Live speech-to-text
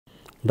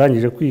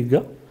ndangije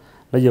kwiga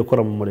nagiye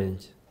gukora mu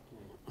murenge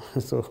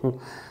so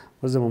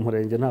maze mu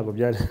murenge ntabwo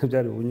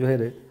byari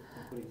bunyohere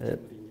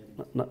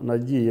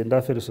nagiye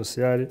ndafere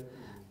sociale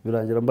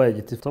birangira mbaye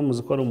Gitifu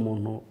muzi ko ari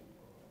umuntu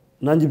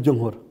nanjye ibyo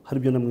nkora hari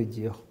ibyo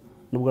namwigiyeho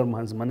nubwo ari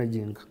umuhanzi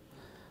managinga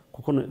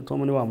kuko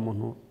Tom ni wa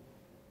muntu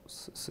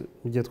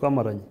mu gihe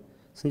twamaranye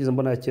singize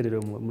mbona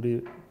yakererewe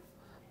muri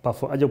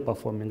ajya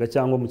guperforminga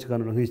cyangwa mu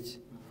kiganiro nk'iki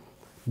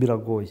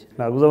biragoye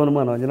ntabwo uzabona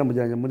umwana wanjye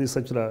namujyanye muri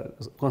secular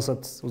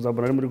concert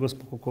uzabona ari muri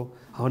gospel kuko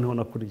aho niho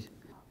nakuriye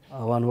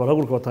abantu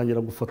barahaguruka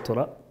batangira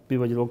gufotora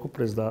bibagirwa ko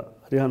perezida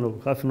ari hano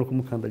hafi no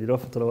kumukandagira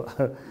bafotora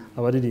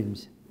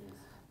abaririmbyi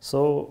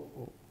so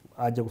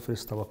ajya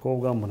gufelicita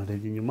abakobwa mbona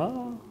arebye inyuma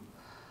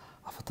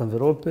afata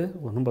envelope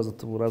ntumbaza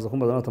tuburaza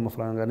kumbaza nata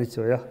amafaranga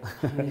n'icyo ya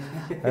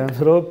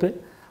envelope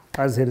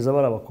azihereza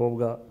bari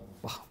abakobwa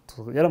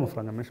yari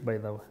amafaranga menshi by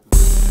the way.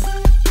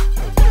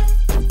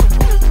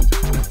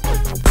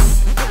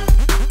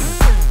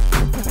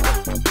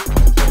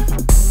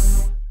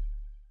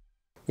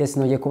 Yes,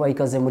 nongeye kuba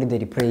ikaze muri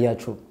Daily Play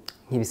yacu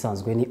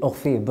nk'ibisanzwe ni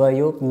Orphe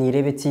Bayo ni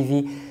Rebe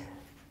TV.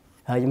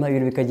 Hanyuma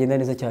ibintu bikagenda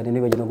neza cyane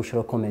nibagenda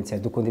gushira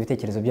comments dukunda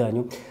ibitekerezo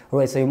byanyu.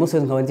 Alright, so uyu munsi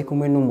nkaba ndi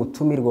kumwe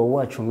n'umutumirwa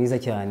wacu mwiza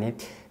cyane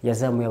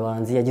yazamuye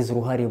abanzi yagize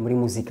uruhare muri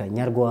muzika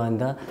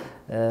nyarwanda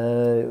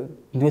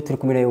niwe turi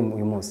kumwe nayo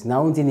uyu munsi.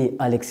 Na undi ni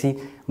Alexis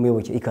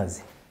Muyoboke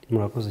ikaze.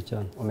 Murakoze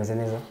cyane. Umeze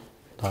neza?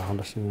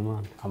 Ndashimira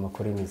Imana.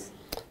 Amakuru meza.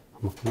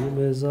 Amakuru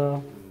meza.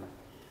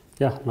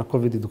 Ya na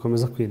covid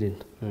dukomeza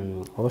kwirinda.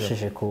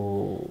 Wabashije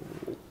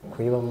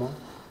kuyibamo?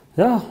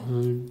 Ya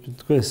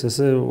twese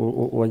se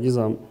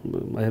wagize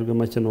amahirwe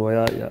make no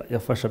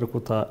yafasha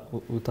ariko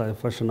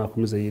utayafasha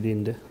nakomeze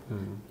yirinde.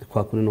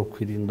 Kwa kuri no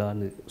kwirinda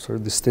ni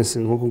social distancing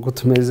nkuko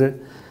tumeze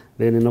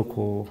rene no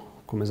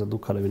gukomeza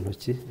dukaraba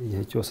intoki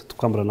igihe cyose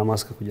tukambara na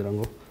mask kugira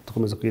ngo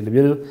dukomeze kwirinda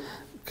ibyo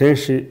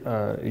kenshi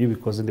iyo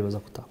bikoze ndibaza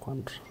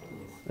kutakwandura.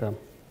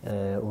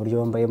 Uburyo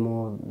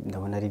wambayemo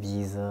ndabona ari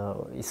byiza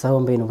isaha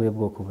wambaye n'ubuye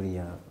bwoko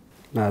buriya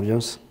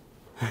byose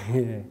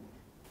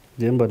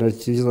Jemba na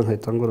kiza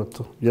nkahita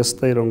ngoroto bya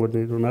style ngo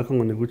ni runaka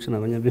ngo ni guci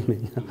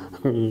nabanyabimenya.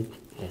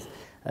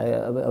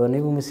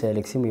 Abantu b'umunsi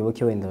Alexis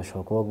Muyoboke wenda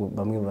bashobora kuba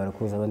bamwe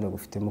barakuza abandi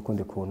bagufitemo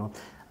kundi kuntu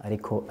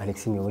ariko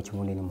Alexis Muyoboke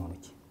ubundi ni muntu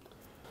ki?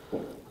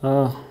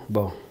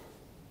 Bon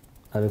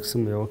Alexis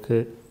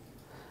Muyoboke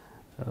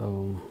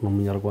ni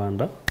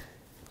umunyarwanda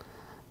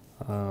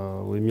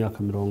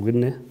w'imyaka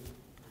 40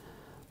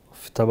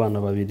 ufite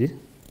abana babiri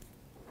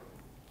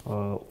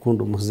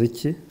ukunda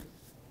umuziki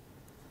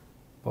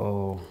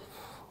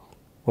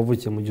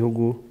wavukiye mu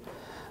gihugu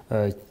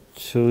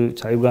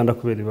cya Uganda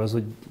kubera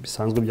ibibazo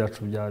bisanzwe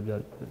byacu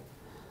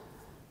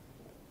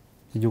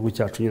igihugu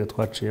cyacu nyine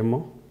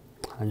twaciyemo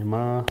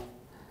hanyuma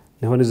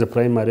niho nize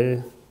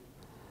primary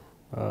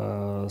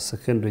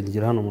secondary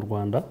ngira hano mu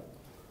Rwanda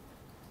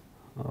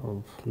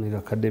ni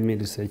academy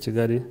lycée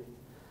Kigali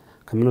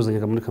kaminuza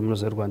nyiga muri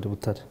kaminuza y'u Rwanda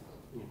Butare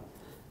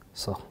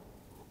so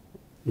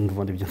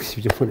ndumva ibyo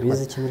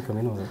bize ki muri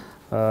kaminuza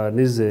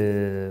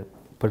nize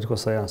political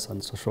science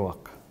and social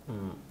work.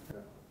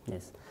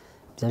 Yes.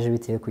 Byaje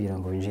biteye kugira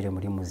ngo winjire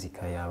muri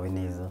muzika yawe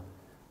neza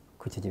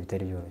ko cyo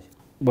bitari byoroshye.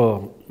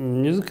 Bon,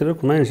 music rero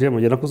kunanje mu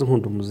gihe nakoze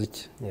nkunda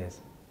umuziki.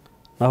 Yes.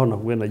 Naho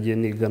nakubwe nagiye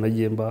niga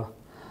nagiye mba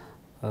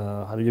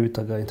hari ibyo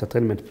bitaga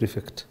entertainment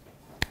prefect.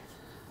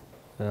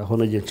 Aho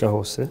nagiye nca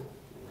hose.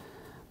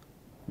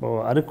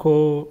 Bon,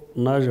 ariko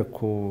naje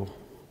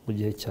mu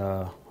gihe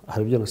cya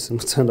hari ibyo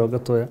nasimbutse ndaho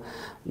gatoya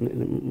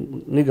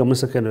niga muri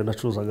secondary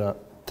nacuruzaga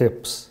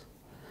tapes.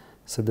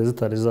 CD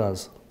zitari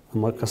zaza.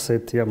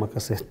 Amakaseti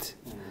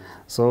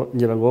so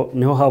ngira ngo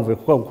niho havuye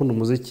kuko gukunda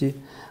umuziki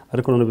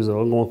ariko none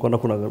bizaba ngombwa ko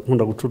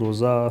nakunda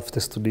gucuruza afite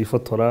studio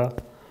ifotora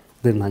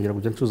then ntangira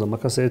kujya ncuruza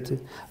amakaseti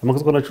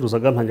ko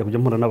nacuruzaga ntangira kujya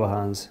mpura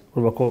n'abahanzi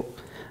urumva ko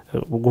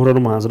guhura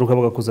n'umuhanzi nuko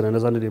abaga kuzana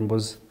neza ndirimbo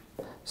ze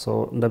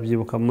so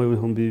ndabyibuka mu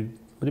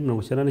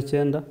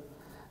 1999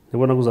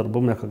 nibwo naguze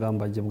album ya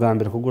Kagambage bwa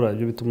mbere kugura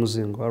ibyo bita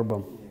umuzingo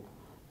album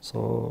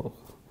so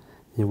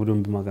nyiburi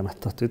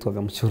 300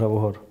 yitwaga mu cyura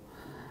buhoro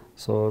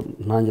so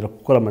ntangira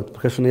gukora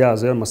multiplication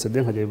yazo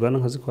y'amasede nkajya Uganda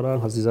nkazikora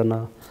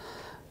nkazizana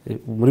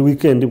muri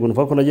weekend ubwo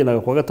nuva ko nagendaga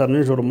kwa gatanu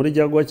nijoro muri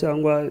Jagwa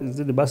cyangwa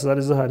izindi basi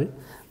zari zihari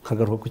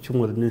nkagaruka ku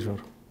cyumweru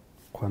nijoro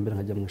kwa mbere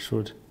nkajya mu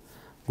ishuri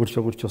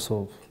gutyo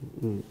so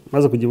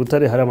maze kujya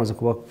Butare hari amaze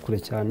kuba kure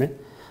cyane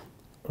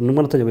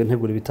numwe natajyaga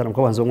ntegura ibitaramo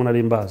ko abanze ngo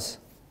nari mbazi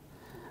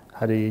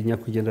hari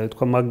nyakugenda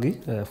yitwa Magi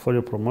for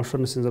your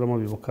promotion sinzaramo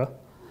bibuka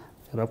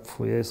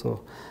yarapfuye so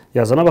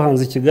yazana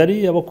abahanzi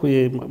Kigali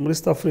yabakuye muri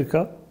South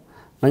Africa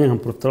nanye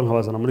nkamprofitera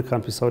nkabazana muri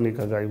campus aho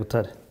nigaga i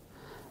Butare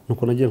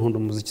nuko nagiye nkunda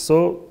umuziki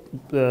so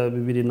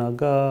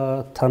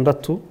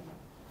 2006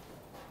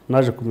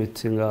 naje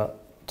kumitinga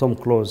Tom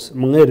Close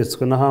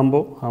mweretswe na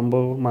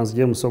Hambo manzi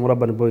giye musomo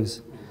Urban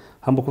Boys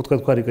Hambo ko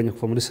twariganye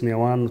kuva muri senior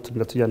 1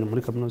 turinda tujyana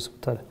muri kaminuza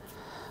Butare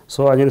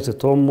so anyeretse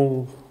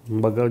Tom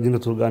mbaga ginde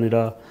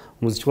tuganira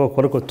umuziki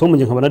wako ariko Tom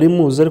nge nkaba nari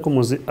muzi ariko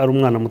muzi ari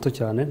umwana muto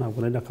cyane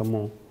ntabwo nari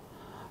nakamu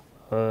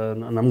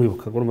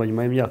namwibuka gorumva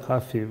nyuma y'imyaka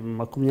hafi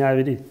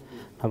 20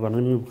 ntabwo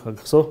nari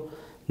mwibukaga so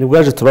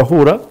nibwaje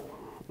turahura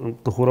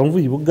duhura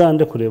mvuye i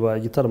Bugande kureba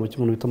igitaramo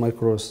cy'umuntu bita Mike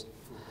Ross,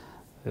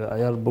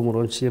 aya album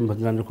launch,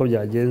 mbaganira uko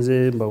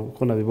byagenze,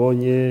 uko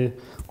nabibonye,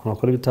 uko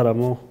nakora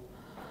ibitaramo.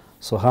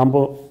 So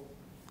Hambo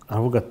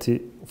aravuga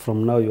ati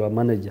from now you are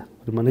manager,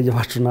 uri manager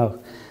wacu nawe.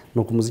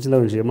 Nuko umuziki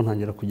ndawinjiyemo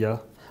ntangira kujya,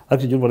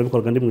 ariko ibyo mbona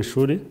bikorwa ndi mu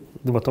ishuri,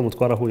 ndumva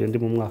twarahuye ndi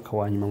mu mwaka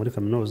wa nyuma muri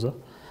kaminuza,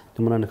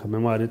 ndi munandika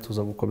memoire,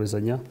 tuza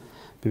gukomezanya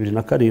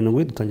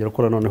 2007 dutangira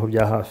gukora noneho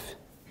bya hafi.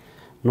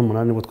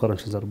 N'umunani bo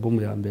twaranshize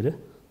album ya mbere,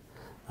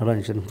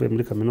 narangije mvuye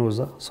muri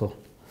kaminuza. So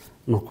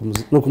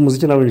nuko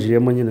umuziki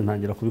nawinjiyemo nyine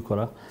ntangira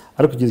kubikora,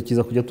 ariko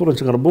kiza kujya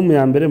turanshinga album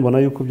ya mbere mbona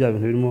yuko bya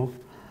bintu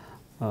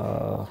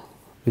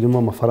birimo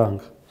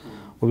amafaranga,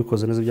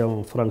 ubikoze neza byaba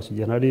amafaranga.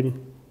 Kigiye nari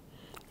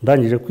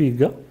ndangije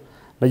kwiga,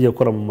 nagiye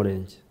gukora mu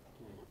murenge.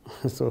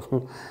 So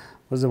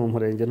maze mu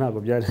murenge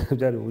ntabwo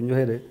byari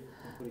bunyohere,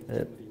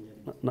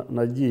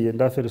 nagiye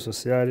ndafere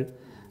sociale,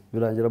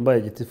 birangira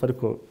mbaye gitifu,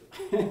 ariko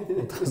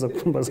utaza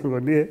kumbaza ngo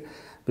nihe,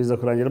 biza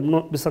kurangira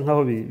bisa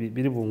nkaho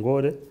biri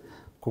bungore,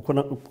 kuko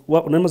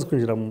namaze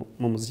kwinjira mu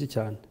muziki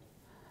cyane.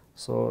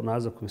 So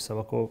naze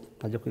kubisaba ko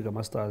najya kwiga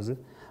masters,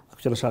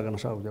 ariko nashaka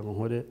kugira ngo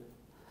nkore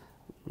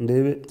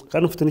ndebe,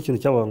 kandi ufite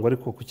n'ikintu cyabangwa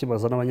ariko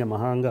kukibaza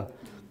n'abanyamahanga,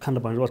 kandi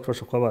abanje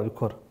bashobora kuba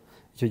babikora.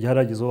 Icyo gihe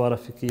haragize uwo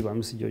barafiki ba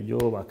Miss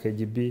Jojo ba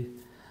KGB,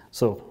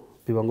 so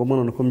biba ngombwa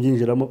none ko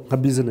mbyinjiramo nka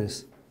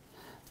business,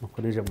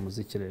 nuko nije mu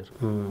muziki rero.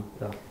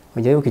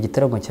 Ujya wibuka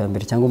igitaramo cya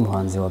mbere cyangwa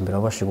umuhanzi wa mbere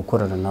wabashije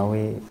gukorana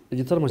nawe?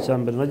 Igitaramo cya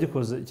mbere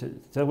nagikoze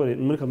cyangwa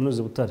muri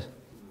kaminuza Butare,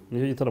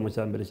 niyo gitaramo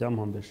cya mbere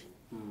cyampombeje.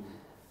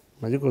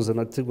 Nagikoze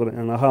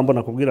na Hambo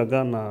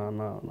nakubwiraga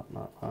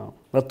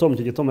na Tom.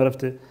 Icyo gitomo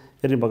yarafite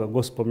yarimbaga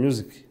gospel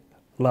music,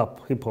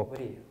 rap, hip hop.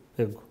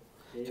 Yego,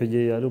 icyo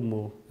gihe yari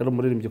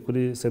umuririmbyi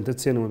kuri Saint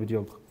Etienne mu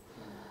Biryogo,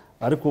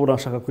 ariko ubu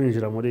urashaka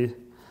kwinjira muri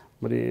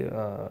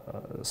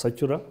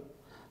Sacyura.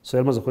 So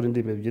yaramaze gukora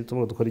indirimbo ebyiri,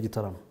 tuvuga dukora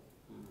igitaramo.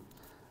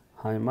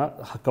 Hanyuma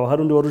hakaba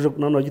hari undi waruje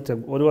none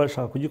wari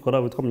washaka kugikora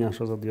witwa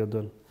Munyanshoza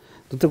Diodone.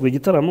 Duteguye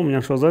igitaramo,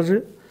 Munyanshoza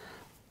aje,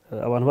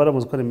 abantu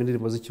baramaze gukora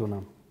indirimbo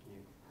z'icyunamo.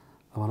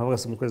 Abantu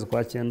bagase mu kwezi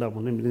kwa 9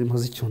 mu indirimbo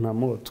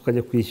z'icyunamo,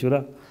 tukajya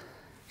kwishyura,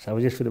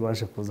 abanyeshuri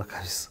baje kuza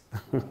kabisa.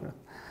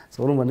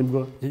 So urumva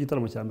nibwo icyo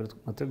gitaramo cya mbere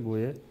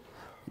nateguye,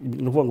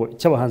 nuvuga ngo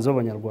cy'abahanzi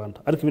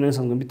b'abanyarwanda, ariko ibintu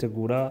bisanzwe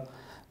mbitegura.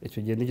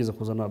 Icyo gihe nigeze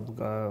kuzana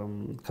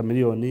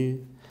Chameleone,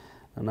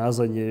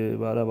 nazanye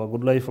baraba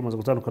Good Life amaze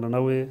gutandukana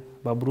nawe,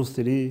 ba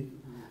Bruce Lee,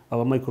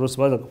 aba Mike Ross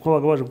baje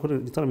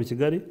gukora igitaramo i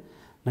Kigali,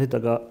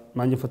 nahitaga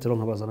nanjye mfatira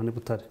nkabazana ni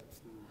Butare.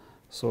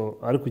 So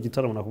ariko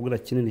igitaramo nakubwira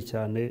kinini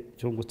cyane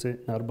cyungutse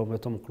na album ya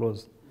Tom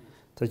Close,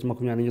 tariki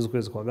 24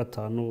 z'ukwezi kwa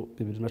 5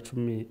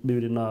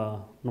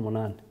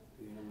 2008,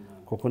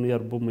 kuko ni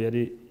album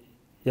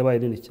yabaye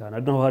nini cyane.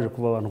 Ari naho haje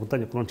kuva abantu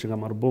gutangira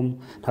kuronshinga album,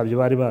 ntabyo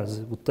bari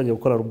bazi gutangira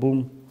gukora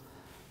album.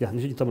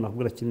 Nicyo gitaramo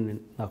nakubwira kinini,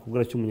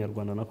 nakubwira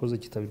cy'umunyarwanda nakoze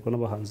kitabirwa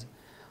n'abahanzi.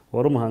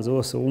 Wari umuhanzi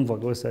wose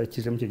wumvaga wese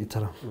yakijemo icyo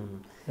gitaramo.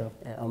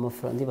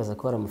 Amafaranga ndibaza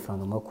ko hari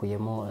amafaranga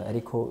makuyemo,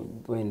 ariko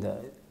wenda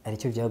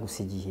aricyo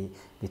byagusigiye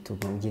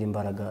bituma ugira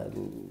imbaraga.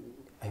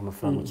 Ayo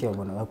mafaranga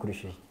ukiyabona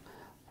bakoresheje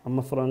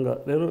amafaranga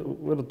rero.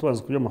 Wenda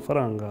tubanze kubyo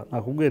amafaranga,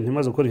 nakubwiye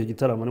ntimaze gukora icyo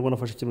gitaramo nibwo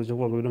nafashe ikintu cyo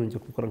kuvuga ngo bino ngiye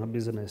gukora nka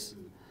business.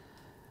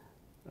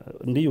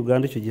 Ndi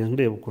Uganda icyo gihe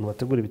ndeba ukuntu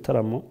bategura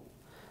ibitaramo,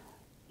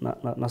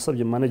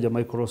 nasabye manager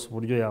Mike Ross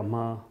uburyo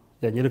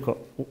yanyereka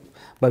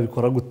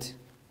babikora gute.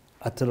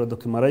 Atera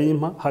document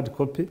arayimpa hard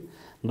copy,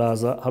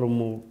 ndaza hari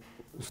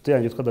umushuti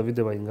yanjye yitwa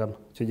David Bayingana,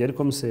 icyo gihe ari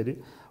komiseri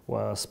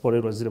wa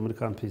sport ziri muri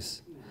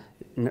campus.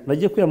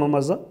 Nagiye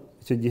kwiyamamaza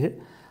icyo gihe,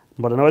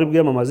 mbona nabari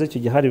bwiyamamaze.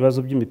 Icyo gihe hari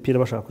ibibazo by'imipira,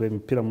 bashaka kureba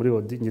imipira muri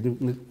Odi,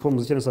 ko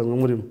muziki nasanzwe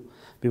murimo,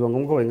 biba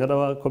ngombwa ko Bayingana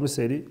wa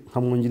komiseri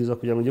nkamwungiriza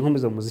kugira ngo njye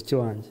nkomeze mu muziki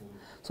wanjye.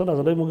 So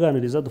ndaza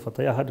ndabimuganiriza,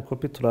 dufata ya hard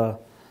copy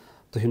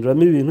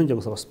duhinduramo ibintu, njya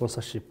gusaba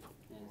sponsorship.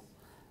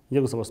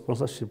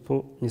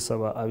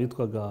 Nisaba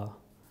abitwaga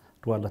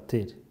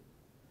Rwandatel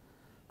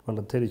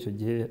icyo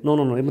gihe,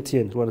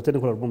 MTN. Rwandatel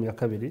ikora album ya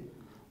kabiri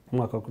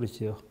umwaka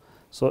wakurikiyeho.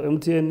 So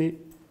MTN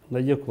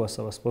nagiye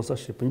kubasaba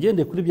sponsorship,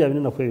 ngendeye kuri bya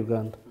bintu nakuye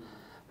Uganda,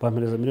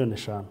 bampereza 5 miliyoni.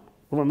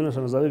 Urumva 5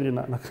 miliyoni za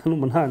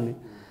 2008.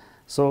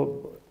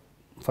 So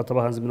mfata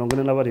abahanzi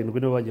 47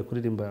 nibo bagiye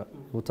kuririmba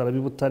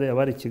Butare,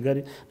 abari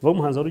Kigali. Vuba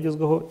umuhanzi wari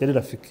ugezweho yari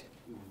Rafiki,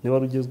 niwe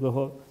wari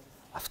ugezweho,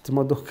 afite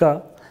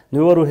imodoka,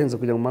 niwe wari uhenze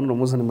kugira ngo manuro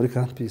muzane muri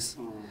campus.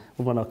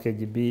 Urumva na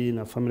KGB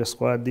na Family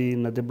Squad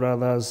na The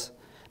Brothers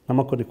na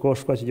Makori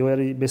Kosh, kwa kigiye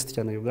yari best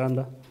cyane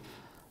Uganda.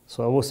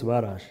 So bose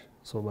baraje,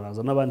 so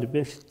baraza n'abandi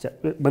benshi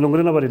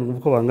 47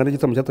 uko bangana.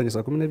 Igitamo cyatangiye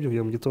saa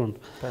 12 mu gitondo,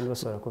 kandi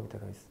basora ko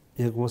bitakabisa.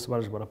 Yego bose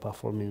baraje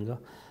baraperforminga,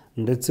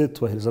 ndetse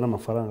tubahiriza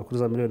n'amafaranga kuri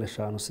za 5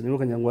 miliyoni.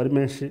 Sinibuka ngo ari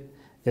menshi,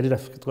 yari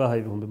Rafiki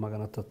twahaye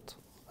 300,000,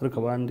 ariko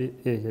abandi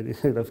yari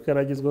Rafiki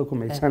yaragizweho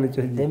kumenya cyane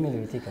icyo gihe.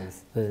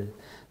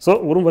 So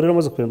urumva rero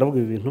maze kwenda ndavuga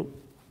ibi bintu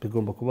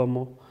bigomba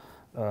kubamo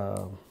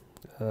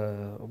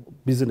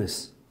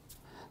business.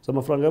 So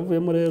amafaranga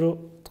yavuyemo rero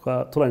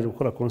turangije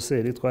gukora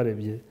concert,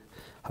 twarebye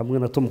hamwe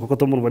na Tom, kuko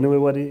Tom niwe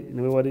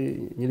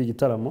wari nyiri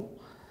gitaramo.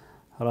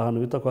 Hari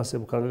ahantu bita kwa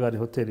Sebukanga, hari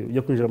hotel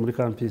ujya kwinjira muri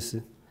campus,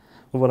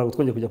 ubu ntabwo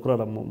twongeye kujya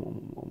kurara mu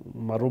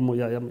marumu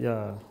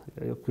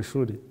yo ku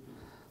ishuri,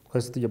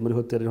 twahise tujya muri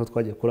hoteli niho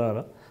twagiye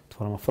kurara,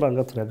 tubona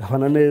amafaranga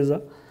turayagabana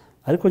neza,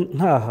 ariko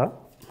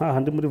ntaha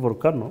ndi muri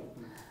volcano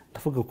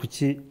ndavuga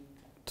kuki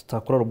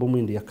tutakora album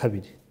yindi ya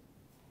kabiri.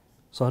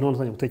 So hano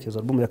natangiye gutekereza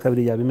album ya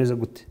kabiri yaba imeze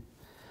gute,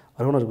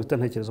 ariho naje guhita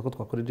ntekereza ko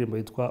twakora indirimbo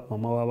yitwa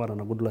mama w'abana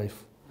na good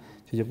life.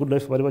 Icyo gihe good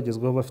life bari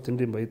bagezweho bafite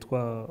indirimbo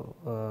yitwa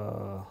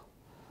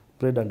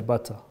bread and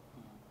butter.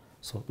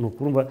 So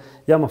nukurumva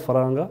ya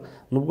mafaranga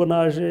nubwo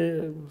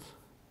naje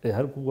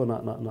ariko ubwo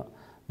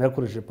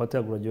nayakoresheje party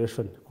ya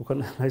graduation kuko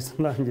nahise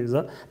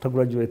nangiza ta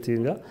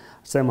graduatinga,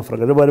 saya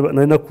amafaranga rero bari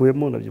nari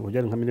nakuyemo nabyo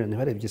byari nka miliyoni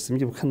barebye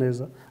simyibuka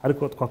neza,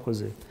 ariko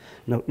twakoze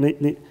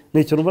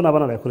n'icyo numva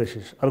nabana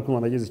nayakoresheje. Ariko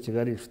umwana ageze i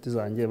Kigali inshuti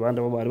zanjye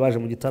bandi bari baje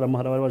mu gitaramo,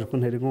 hari bari baje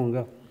kuntera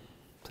inkunga,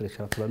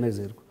 tureka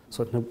turanezerwa.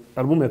 So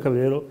album ya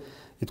kabiri rero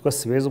yitwa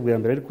Sibeza, ubwo ya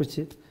mbere ari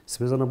kuki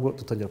Sibeza nabwo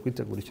tutangira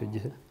kwitegura icyo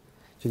gihe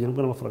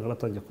nubwo n'amafaranga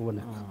aratangiye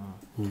kuboneka.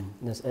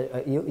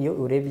 Iyo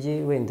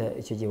urebye wenda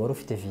icyo gihe wari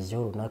ufite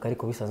vision runaka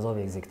ariko bisanzwe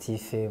waba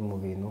executive mu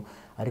bintu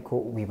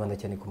ariko wibanda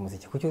cyane ku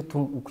muziki, kuki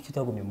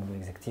utagumye mu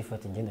executive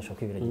ati ngenda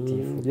shaka ibira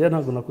gitifu?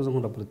 Ntabwo nakuze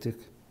nkunda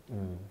politike,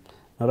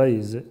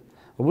 narayize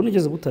ubu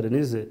nigeze Butare,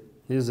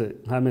 nize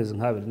nk'amezi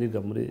nk'abiri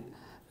niga muri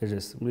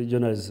EGS muri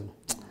journalism,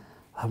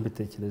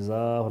 mbitekereza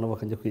aho nabo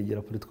bakajya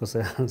kwigira political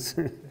science.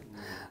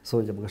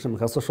 So njya mu gashami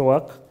ka social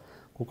work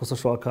kuko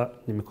social work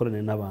ni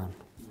imikoranire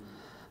n'abantu.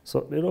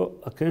 So rero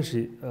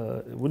akenshi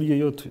buriya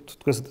iyo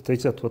twese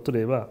dutekereza tuba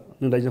tureba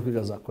n'indajya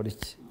kwiga zakora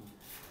iki,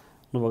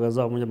 nubaga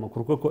za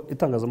umunyamakuru kuko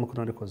itangazamakuru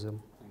narikozemo,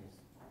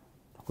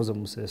 nakoze mu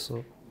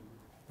Museso,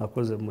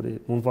 nakoze muri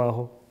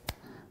Mumvaho,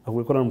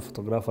 nakuye ko nari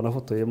photographer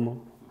nafotoyemo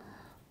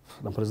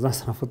na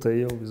presidence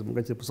nafotoyeyo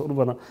bizimuga cyane. So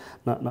urumva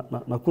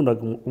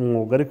nakundaga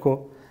umwuga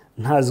ariko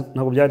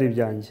ntabwo byari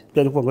ibyanjye,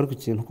 byari kuvuga ariko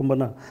ikintu ko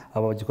mbona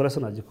aba bagikora se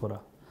nagikora.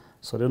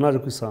 So rero naje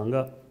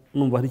kwisanga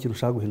numva hari ikintu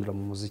ushaka guhindura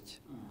mu muziki,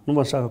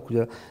 numva nshaka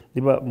kujya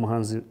niba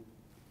umuhanzi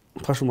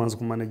mfasha umuhanzi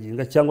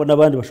kumanaginga cyangwa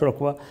n'abandi bashobora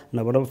kuba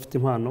nabona bafite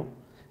impano,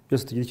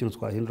 byose tugira ikintu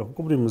twahindura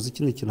kuko buri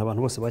muziki ni ikintu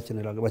abantu bose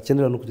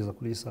bakenera no kugeza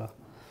kuri iyi saha.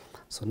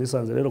 So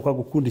nisanze rero kwa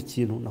gukunda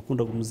ikintu,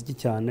 nakundaga umuziki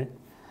cyane,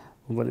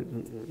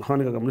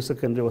 nkanigaga muri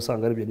secondary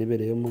wasanga ari byo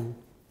nibereyemo,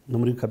 no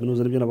muri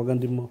kaminuza nibyo nabaga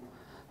ndimo.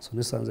 So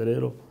nisanze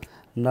rero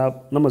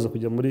namaze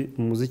kujya muri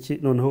muziki,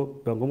 noneho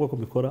biba ngombwa ko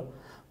mbikora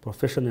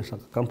professional,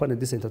 nshaka company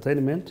this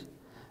entertainment,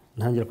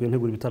 ntangira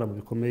kuyentegura ibitaramo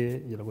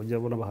bikomeye, ngira ngo njye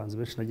abona abahanzi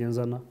benshi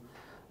nagenzana,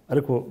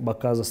 ariko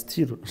bakaza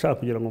still nshaka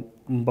kugira ngo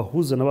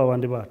mbahuze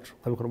n'abandi bacu,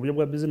 nkabikora mu buryo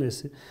bwa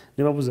business.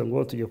 Niba mvuze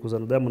ngo tugiye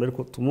kuzana Diamond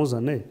ariko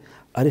tumuzane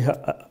ari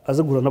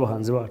aze guhura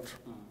n'abahanzi bacu,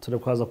 turi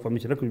kwaza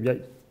kwamikira, ariko ibya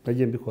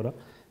nagiye mbikora.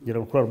 Ngira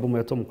ngo kuri album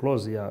ya Tom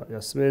Close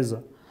ya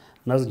Sibeza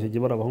nazo icyo gihe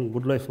barabahungu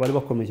good life bari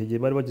bakomeye, icyo gihe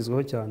bari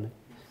bagezweho cyane,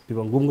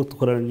 biba ngombwa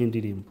dukorana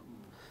n'indirimbo.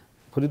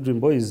 Kuri Dream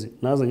Boys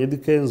nazanye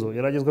Dikenzo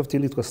yaragezwe afite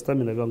indi yitwa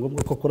Stamina, biba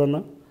ngombwa ko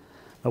korana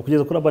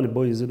kugeza kuri Urban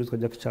Boys nitwa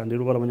Jack Chandler,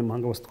 rubara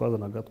abanyamahanga bose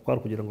twazanaga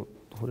twari kugira ngo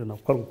duhure nabo,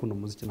 twari gukunda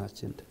umuziki nta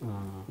kindi.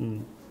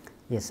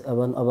 Yes,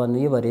 abantu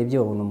iyo barebye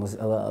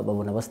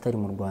babona abasitari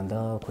mu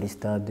Rwanda kuri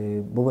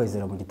stade bo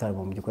bazera mu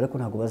gitaramo mu gikore, ko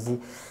ntabwo bazi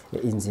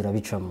inzira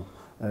bicamo.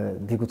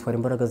 Bigutwara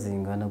imbaraga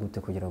zingana gute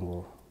kugira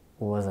ngo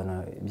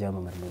uwazana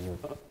ibyamamare mu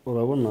gihugu?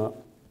 Urabona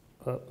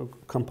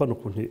company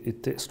ukuntu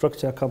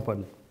structure ya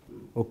company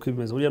uko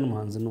imeze, buriya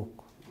n'umuhanzi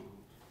nuko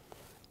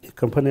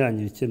company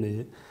yanyu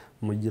ikeneye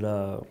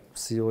mugira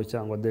CEO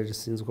cyangwa DG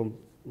sinzi uko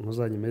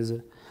muzanye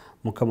imeze,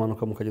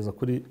 mukamanuka mukageza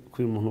kuri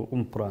umuntu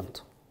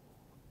w'umupuranto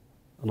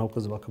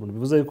n'abakozi bakamuna.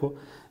 Bivuze yuko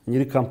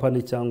nyiri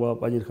company cyangwa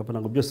banyiri company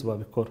ngo byose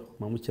babikora,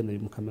 mukeneye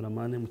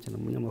umukameramane,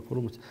 mukeneye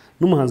umunyamakuru,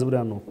 n'umuhanzi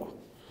buriya nuko.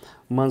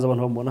 Umuhanzi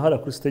abantu bamubona hari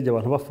kuri stage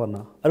abantu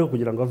bafana, ariko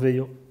kugira ngo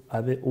aveyo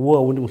abe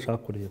uwo wundi mushaka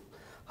kureba,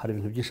 hari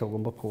ibintu byinshi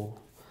agomba ko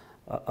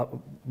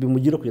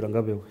bimugira kugira ngo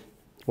abewe.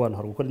 Wana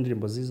hari gukora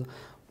indirimbo ziza,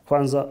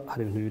 kwanza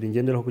hari ibintu bibiri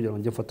ngenderaho kugira ngo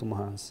njye mfate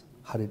umuhanzi,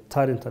 hari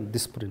talent and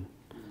discipline.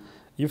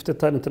 Iyo ufite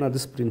talent na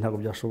discipline ntabwo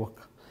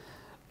byashoboka.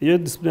 Iyo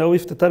discipline yawe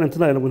ifite talent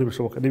nayo ntabwo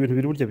ntibishoboka, ni ibintu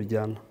biri burya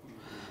bijyana.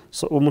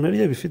 So umuntu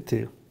rero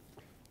bifite,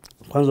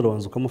 kwanza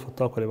urabanza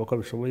ukamufata ukareba ko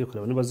abishoboye,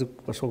 ukareba niba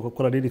ashobora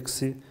gukora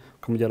lyrics,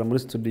 ukamujyana muri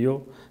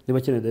studio, niba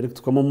akeneye direct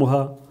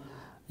ukamumuha,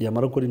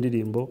 yamara gukora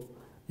indirimbo,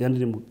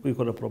 yandirimbo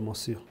uyikorera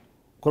promotion.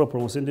 Gukora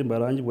promotion indirimbo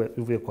yarangirwa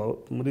ivuye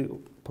muri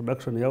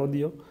production ya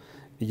audio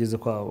igeze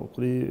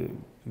kuri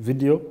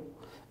video,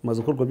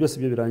 maze gukorwa byose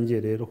ibyo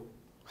birangiye. Rero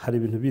hari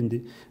ibintu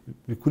bindi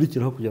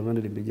bikurikiraho kugira ngo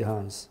indirimbo ijye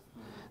hanze.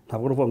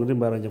 Ntabwo uvuga ngo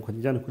indirimbo yarangiye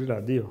ukajyana kuri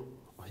radio,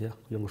 oya,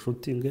 kugira ngo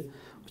shooting,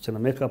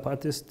 ukenera makeup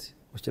artist,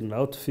 ukenera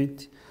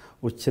outfit,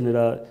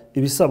 ukenera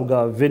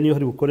ibisabwa venue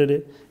hari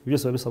bukorere,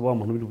 byose babisaba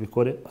umuntu biri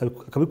bikore,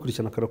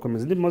 akabikurikirana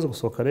karakomeza. Indirimbo maze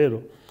gusohoka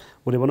rero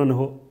ureba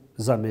noneho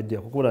za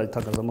media, kuko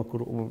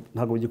urayitangazamakuru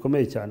ntabwo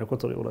bigikomeye cyane ko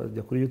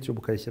urajya kuri YouTube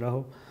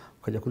ukayishyiraho,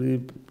 ukajya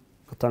kuri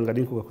gutanga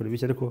link ugakora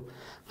ibiki. Ariko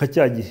nka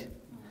cyagihe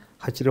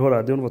hakiriho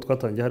radio, n'ubwo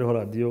twatangiye hariho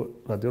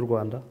radio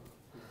Rwanda,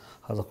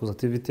 haza kuza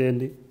TV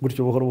 10,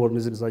 gutyo buhoro buhoro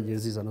n'izindi zagiye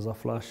zizana za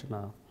flash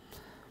na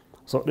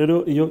so rero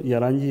iyo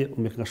yarangiye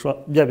umeka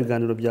bya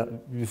biganiro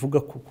bivuga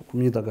ku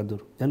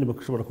myidagaduro yandi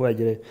bakashobora kuba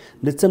yagereye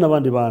ndetse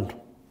n'abandi bantu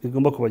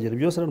bigomba kubagera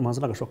byose rero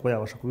umuhanzi nagashobora kuba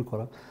yabasha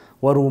kubikora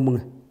wari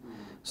umwe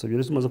so ibyo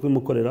rero tumaze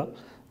kubimukorera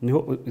niho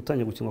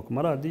itangiye gukinwa ku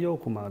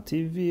maradiyo ku ma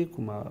TV ku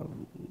ma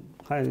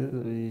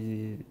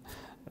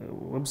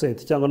website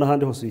cyangwa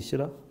n'ahandi hose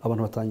uyishyira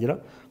abantu batangira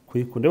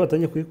kuyikunda iyo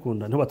batangiye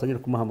kuyikunda niho batangira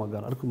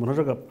kumuhamagara ariko umuntu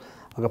aje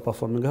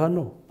agaperforminga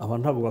hano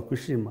abantu ntabwo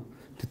bakwishima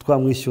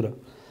ntitwamwishyura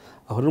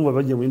aho rero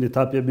bagiye mu yindi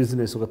etape ya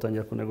business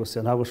ugatangira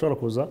kunegosia ntabwo ushobora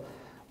kuza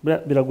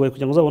biragoye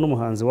kugira ngo uzabone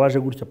umuhanzi waje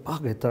gutya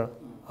agahita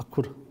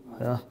akura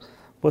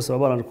bose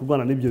baba baranje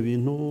kurwana n'ibyo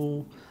bintu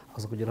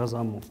aza kugera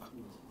hazamuka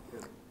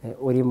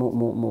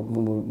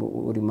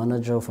uri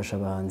manager ufasha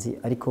abahanzi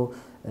ariko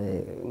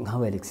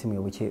nk'aba Alex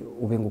Muyoboke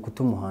ube ngo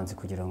kuta umuhanzi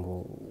kugira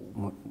ngo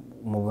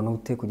mubone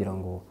ute kugira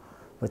ngo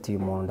bati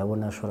uyu muntu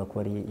ndabona ashobora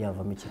kuba ari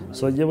yavamo ikintu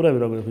so giye bura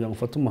biragoye kugira ngo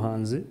ufate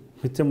umuhanzi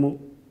mpite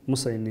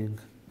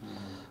musayininga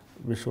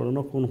bishobora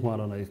no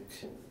kuntwara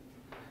like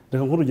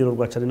reka nk'urugero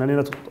rwa Charina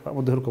nina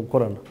duheruka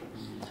gukorana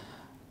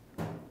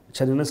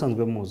Charina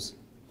isanzwe muzi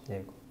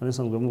yego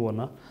isanzwe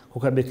mubona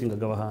kuko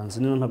yabekingaga abahanzi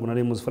nino ntabwo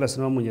nari muzi Farasi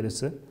niba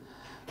munyeretse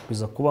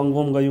biza kuba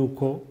ngombwa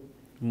yuko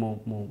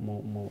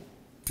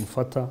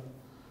mufata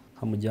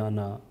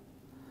hamujyana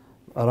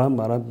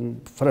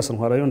Farasi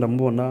ntwarayo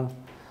ndamubona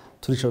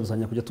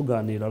turicazanya kujya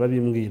tuganira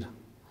arabimbwira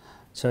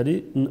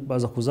cyari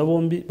baza kuza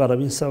bombi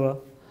barabinsaba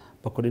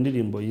bakora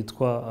indirimbo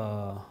yitwa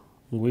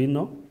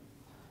ngwino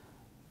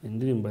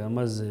indirimbo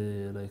yamaze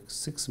like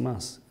 6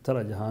 months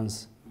itarajya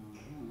hanze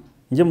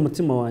njye mu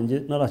mutima wanjye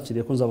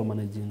narakiriye ko nzaba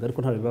managinga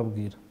ariko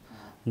ntabibabwira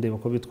ndeba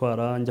ko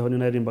bitwara njyaho ni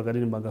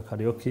naririmbaga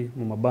karaoke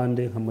mu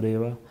mabande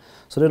nkamureba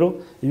so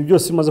rero ibi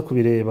byose imaze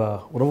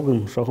kubireba uravuga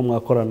ntushaka ko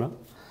mwakorana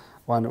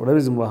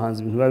urabizi mu bahanzi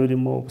ibintu biba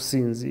birimo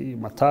ubusinzi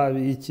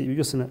matabi iki ibi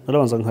byose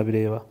narabanza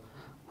nkabireba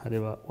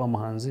nkareba wa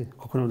muhanzi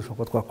kuko niba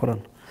dushobora kuba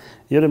twakorana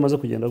iyo rero imaze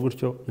kugenda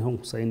gutyo niho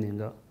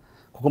nkusayininga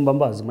kuko mba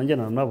mbazi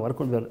manjyana nabo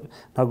ariko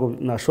ntago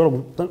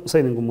nashobora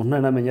gusayininga umuntu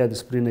nari namenye ya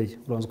discipline ye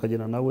uranze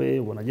ukagenda nawe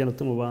ubona agenda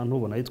ate mu bantu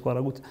ubona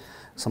yitwara gute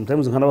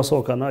sometimes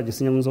nkanabasohokana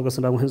agisinya inzoga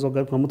sindanywa inzoga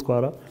ariko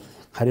nkamutwara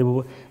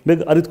hareba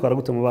mbega aritwara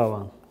gute mu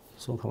bantu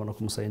so nkabona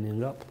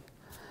kumusayininga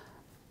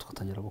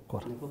tugatangira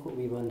gukora kuko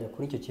wibanda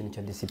kuri icyo kintu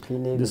cya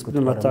discipline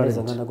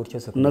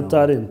na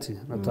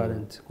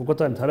talent kuko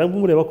talent hari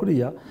umureba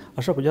kuriya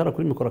ashaka kujya hara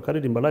kuri mikoro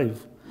akaririmba live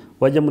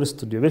wajya muri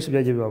studio benshi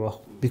byagiye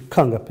bibabaho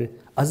bikanga pe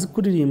azi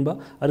kuririmba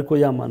ariko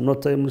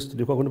yamanota yo muri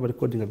studio kwa kundi bari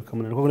coding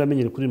bikamunera kuko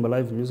yamenyere kuririmba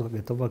live music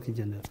agahita ava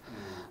kigendera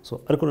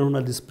so ariko noneho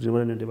na discipline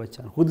bari ndeba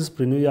cyane kuko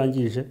discipline yo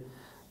yangije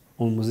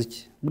mu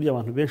muziki burya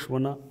abantu benshi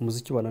ubona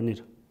umuziki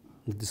bananira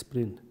ni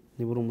discipline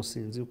niba uri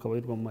umusinzi ukaba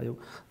yirwa mu mayo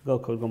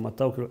ukabirwa mu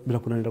mata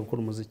birakunanira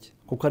gukora umuziki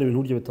kuko hari ibintu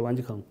buryo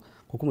bitabangikana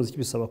kuko umuziki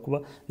bisaba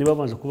kuba niba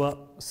banje kuba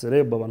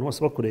celeb abantu bose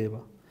bakureba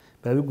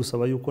biba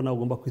bigusaba yuko nawe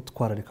ugomba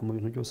kwitwararika mu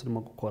bintu byose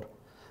urimo gukora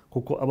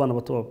kuko abana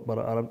bato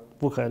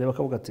baravuka yareba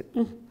akavuga ati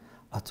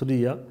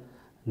aturiya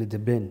ni the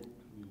ben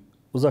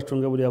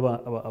uzacunga buri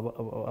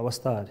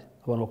abastari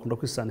abantu bakunda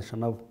kwisanisha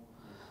nabo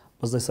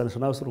bazayisanisha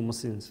nawe se uri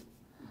umusinzi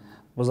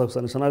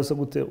bazagusanisha nawe se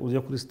gute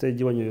ujya kuri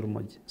stage wanyoye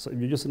urumogi so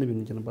ibyo byose ni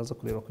ibintu ngenda baza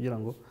kureba kugira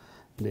ngo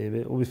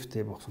ndebe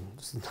ubifite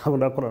ntabwo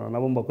ndakorana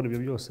nabo mbakora ibyo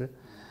byose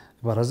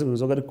barazinywa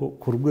inzoga ariko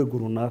ku rwego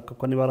runaka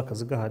ko niba ari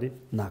akazi gahari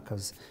ni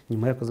akazi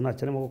nyuma y'akazi nta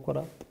cyarimo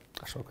gukora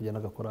ashobora kugenda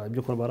agakora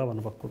ibyo ukora bari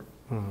abantu bakuru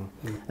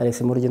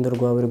Alex mu rugendo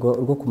rwawe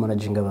rwo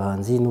kumanaginga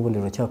abahanzi n'ubundi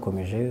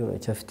ruracyakomeje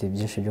uracyafite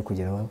byinshi byo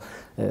kugeraho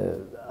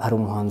hari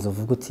umuhanzi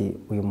uvuga uti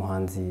uyu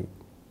muhanzi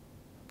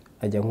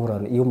ajya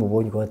nkurana iyo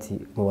mubonye ati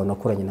mu bantu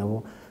akoranye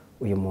nabo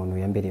uyu muntu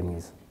yambereye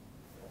mwiza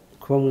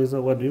kuba mwiza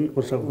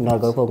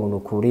ntabwo ngo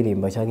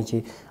kuririmba cyangwa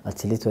iki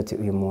ati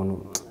uyu muntu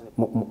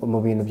mu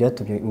bintu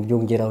byatumye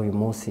ibyo ngeraho uyu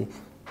munsi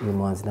uyu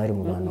muhanzi ntari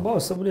mu bantu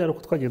bose buriya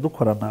uko twagiye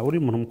dukorana uri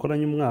umuntu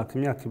mukoranye imyaka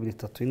 2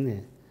 3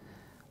 4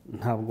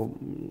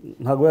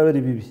 ntabwo yaba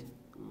ari bibi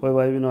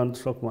wabaye ibintu abantu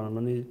dushobora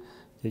kumanana ni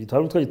igihe gito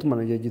hari twagiye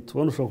tumana igihe gito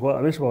ubona ushobora kuba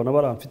abenshi babona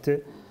baramfite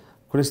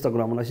kuri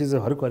Instagram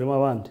nashyizeho ariko harimo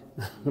abandi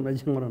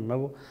nagiye nkorana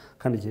nabo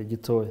kandi igihe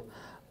gitoya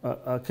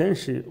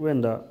akenshi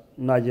wenda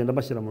nagenda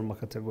bashyira mu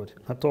makategori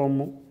nka Tom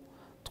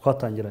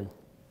twatangiranye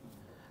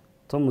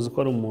Tom uzi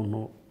ko ari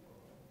umuntu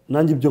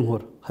nanjye ibyo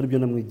nkora hari ibyo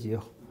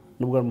namwigiyeho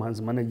nubwo ari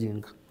umuhanzi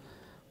managinga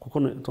kuko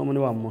Tom ni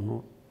wa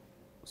muntu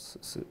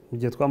mu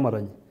gihe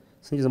twamaranye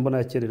singize mbona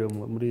yakererewe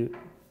muri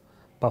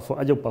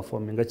ajya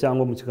guperforminga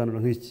cyangwa mu kiganiro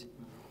nk'iki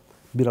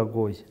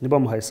biragoye niba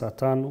muhaye saa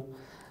 5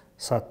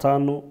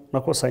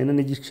 nako saa 4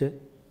 n'igice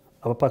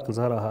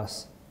abapakinze hari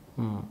hasi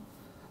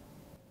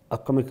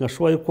akameka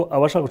shuwa yuko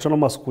abashaka guca no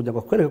maso kujya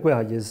bakwereka ko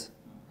yahageze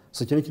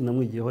so cyo n'ikintu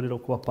namwigiyeho rero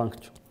kuba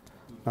punctual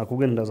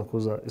nakubwiye ndaza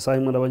kuza isaha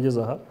imwe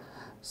ndabageza aha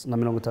na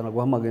 50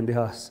 guhamagaye ndi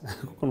hasi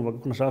kuko numva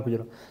ko nashaka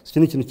kugera so cyo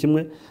n'ikintu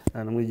kimwe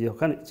namwigiyeho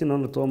kandi ikintu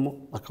none Tom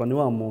akaba ni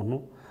wa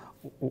muntu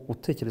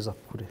utekereza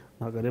kure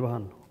ntago areba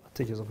hano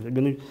atekereza kure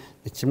ibyo ni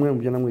kimwe mu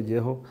byo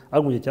namwigiyeho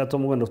ariko mu gihe cya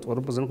Tom wenda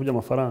warubuze no kujya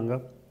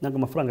amafaranga ntabwo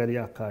amafaranga yari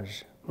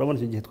yakaje urabona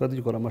iki gihe twari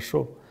dukora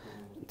amashow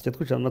tujya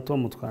twicara na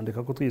Tom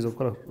twandika ko twize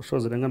gukora show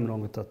zirenga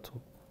 30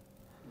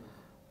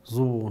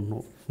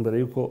 z'ubuntu mbere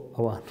y'uko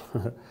abantu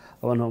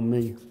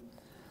bamenya.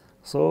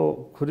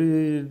 So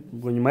kuri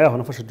nyuma yaho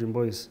nafashe Dream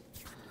Boys.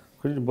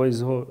 Kuri Dream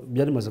Boys ho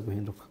byari bimaze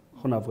guhinduka,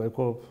 ho navuga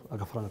ko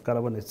agafaranga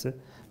karabonetse,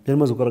 byari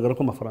bimaze kugaragara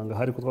ko amafaranga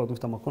hari, ko twaba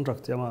dufite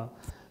contract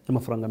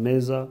y'amafaranga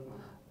meza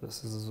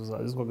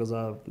zizwaga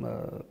za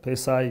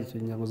PSI,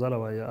 inyango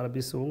zarabaye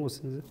RBC, ubu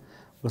sinzi,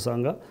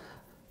 ugasanga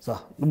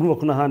nubwo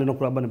ko n'ahandi no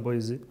kuri Urban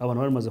Boys abantu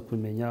bari bamaze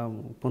kumenya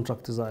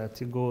contract za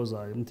Tigo,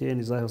 za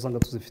MTN, za usanga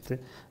tuzifite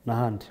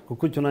n'ahandi,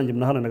 kuko icyo nanjye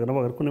naharanaga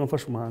nabaga ariko niba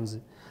mfashe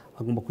umuhanzi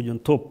agomba kujya on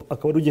top,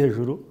 akaba ari ujye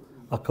hejuru,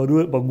 akaba ari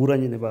we bagura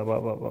nyine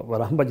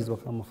barambagiza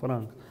bakama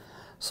amafaranga.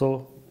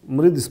 So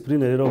muri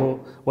discipline rero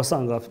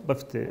wasanga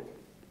bafite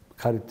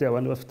karite,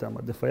 abandi bafite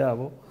amadefa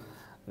yabo,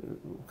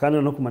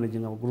 kandi no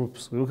kumanaginga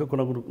groups. Wibuke ko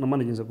na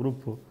managinga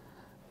group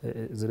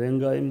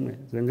zirenga imwe,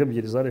 zirenga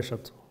ebyiri, zari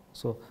eshatu.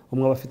 So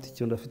umwe abafite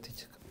iki undi afite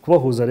iki,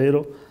 kubahuza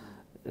rero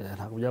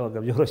ntabwo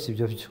byabaga byoroshye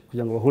ibyo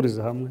kugira ngo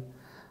bahurize hamwe,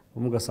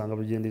 ugasanga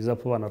bigendeza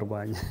po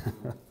banarwanya.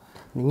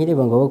 Ni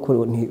nyireba ngo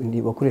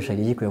bakoresha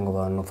iki kugira ngo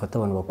abantu bafate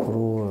abantu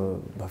bakuru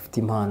bafite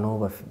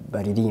impano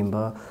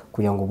baririmba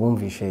kugira ngo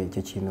bumvishe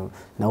icyo kintu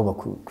nabo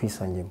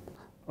bakwisangemo?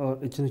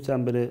 Ikintu cya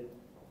mbere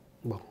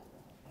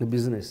ni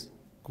business,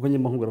 kuko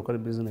nyuma nkubwira ko ari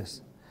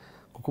business,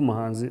 kuko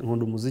umuhanzi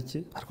nkunda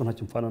umuziki ariko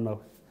ntacyo mfana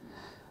nawe.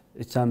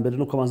 Icya mbere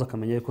nuko abanza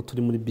akamenya ko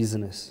turi muri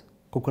business,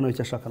 kuko nawe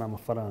icyo ashaka ni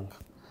amafaranga.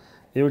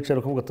 Iyo wicara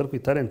ukavuga atari ku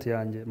talent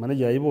yanjye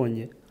manager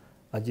yayibonye,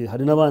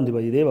 hari n'abandi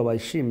bayireba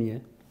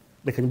bayishimye,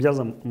 reka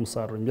nibyaza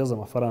umusaruro, nibyaza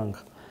amafaranga,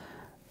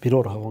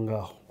 biroroha aho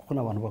ngaho, kuko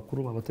n'abantu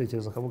bakuru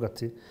babatekereza akavuga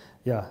ati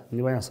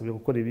niba yansabye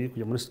gukora ibi,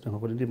 kujya muri studio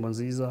nkakora indirimbo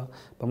nziza,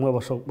 bamwe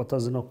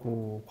batazi no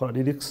gukora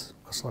lyrics,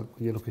 ugasanga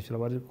kugenda kwishyura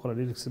abari gukora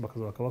lyrics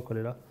bakaza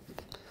bakabakorera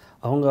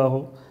aho ngaho.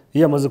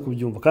 Iyo amaze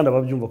kubyumva, kandi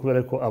ababyumva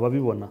kubera ko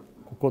ababibona,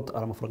 kuko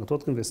ari amafaranga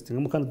tuba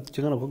twinvestingamo kandi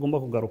tukigana ko agomba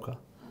kugaruka,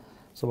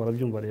 so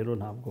barabyumva rero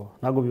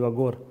ntabwo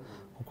bibagora,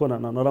 kuko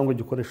narangwa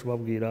igikoresho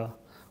babwira,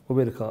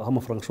 kubereka aho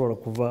amafaranga ashobora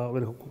kuva,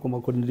 kubereka ko ugomba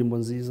gukora indirimbo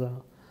nziza,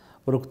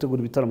 bari gutegura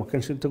ibitaramo.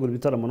 Kenshi gutegura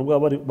ibitaramo nubwo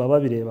baba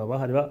bireba,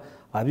 bahari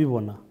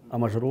abibona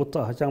amajoro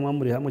utaha cyangwa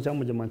muri hamwe cyangwa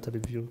mujya mu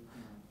interview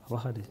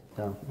abahari.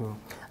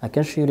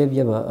 Akenshi iyo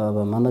urebye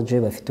aba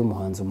manager bafite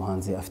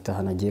umuhanzi afite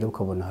ahantu agera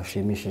ukabona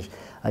hashimishije,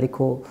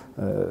 ariko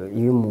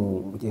iyo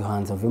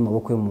umuhanzi avuye mu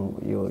maboko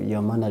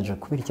ya manager,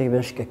 kubera icyo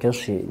benshi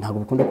akenshi ntabwo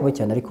bikunda kuba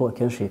cyane, ariko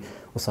akenshi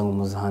usanga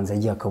umuhanzi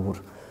yagiye akabura,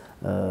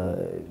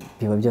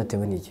 biba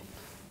byatewe n'iki?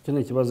 Icyo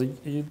ni ikibazo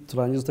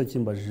turangiza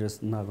utakimbajije,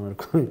 ntabwo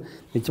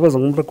ni ikibazo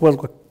ngomba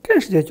kubazwa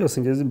kenshi igihe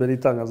cyose ngeze imbere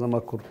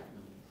y'itangazamakuru.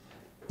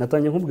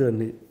 Natangiye nkubwira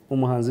nti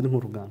umuhanzi ni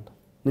nk'uruganda,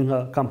 ni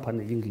nka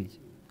company iyi ngiyi.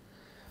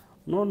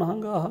 None aha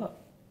ngaha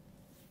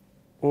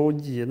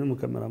ugiye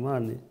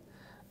n'umukameramani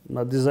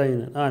na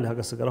design n'ahandi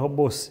hagasigaraho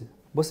boss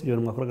ibyo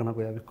bintu mwakoraga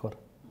ntabwo yabikora.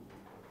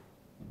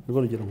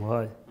 Nibwo rugero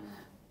nkuhaye,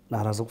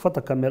 naraza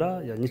gufata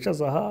kamera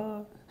yanyicaza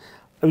aha,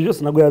 ibyo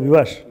byose ntabwo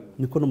yabibasha.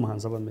 Niko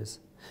n'umuhanzi aba ameze,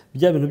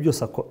 bya bintu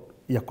byose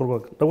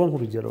yakorwaga. Ndabona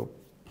nk'urugero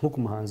nko ku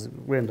muhanzi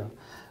wenda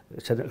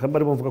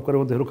bari bavuga ko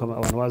ariho duheruka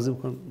abantu bazi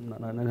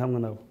nari hamwe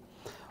nabo,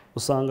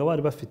 usanga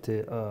bari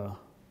bafite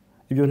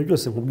ibyo bintu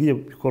byose nkubwiye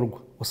bikorwa,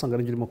 usanga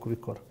ari urimo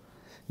kubikora.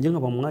 Njye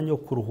nkaba mu mwanya wo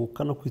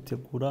kuruhuka no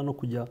kwitegura no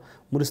kujya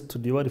muri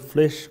studio bari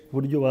fresh,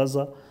 ku buryo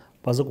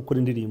baza gukora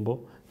indirimbo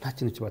nta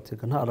kintu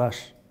kibatega, nta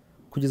rush,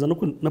 kugeza no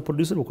na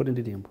producer gukora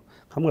indirimbo.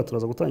 Hamwe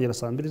turaza gutangira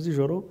saa 2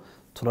 z'ijoro,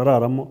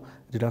 turararamo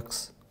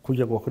relax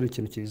kugira ngo bakore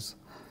ikintu cyiza.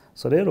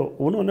 So rero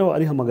ubu noneho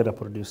ari hamagarira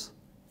producer,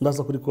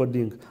 ndaza kuri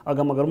coding,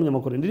 agahamagara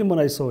umunyamakuru, indirimbo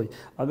nayisohoye,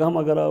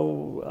 agahamagara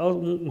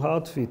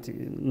outfit,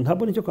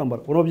 ntabwo nicyo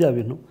kwambara. Uno bya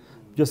bintu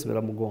byose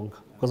biramugonga,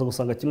 ukaza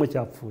gusanga kimwe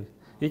cyapfuye.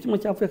 Iyo kimwe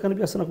cyapfuye kandi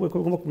byase nakuye ko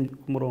bigomba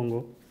ku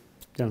murongo,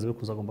 byanze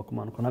bikuza agomba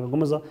kumanuka, ntabwo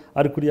agomeza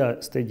ari kuri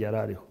ya stage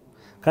yarariho.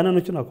 Kandi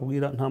n'icyo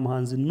nakubwira, nta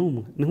muhanzi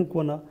numwe ni nko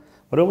kubona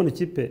barabona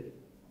ikipe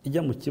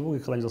ijya mu kibuga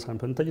ikarangiza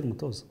shampiyona itagira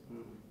umutoza.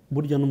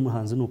 Burya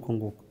n'umuhanzi nuko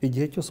nguko,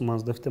 igihe cyose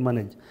umuhanzi udafite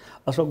manager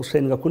ashobora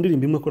gushinga ku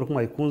ndirimbo imwe ko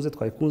mwayikunze,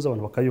 twayikunze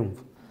abantu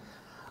bakayumva,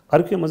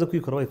 ariko iyo amaze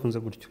kuyikora bayikunze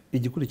gutyo,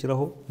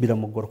 igikurikiraho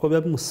biramugora, ko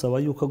biba bimusaba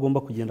yuko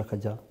agomba kugenda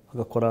akajya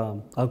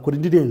agakora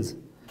indirenze.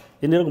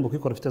 Iyo agomba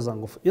kuyikora afite za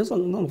ngufu, iyo za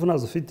ngufu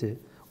nazo ufite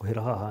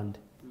uhera hahandi.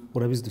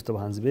 Urabizi dufite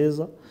abahanzi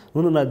beza,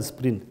 none na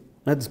discipline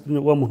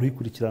wa muntu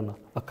uyikurikirana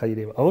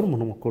akayireba, aba ari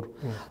umuntu mukuru.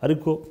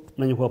 Ariko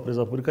na nyakubahwa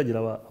perezida wa repubulika agira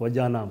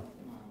abajyanama,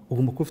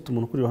 ugomba kuba ufite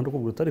umuntu kuri iruhande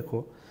rw'ubwo,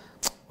 ariko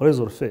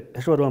Orezo Orfe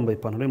ejo bari wambaye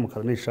ipantaro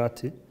y'umukara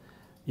n'ishati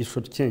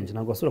y'ishoti change,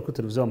 ntabwo wasubira kuri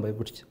televiziyo wambaye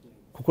gutya,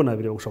 kuko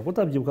nabireba gushaka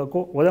kutabyibuka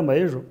ko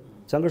wayambaye ejo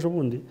cyangwa ejo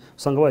bundi,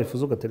 usanga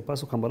wayifuza ugatera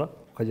ipasi ukambara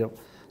ukajya.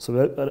 So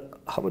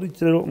haba ari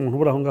rero umuntu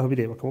ubura aho ngaho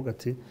bireba akavuga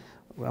ati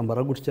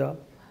ambara gutya,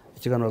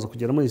 ikiganiro aza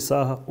kugeramo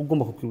isaha,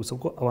 ugomba kukwibutsa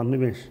ko abantu ni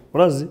benshi.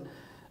 Urazi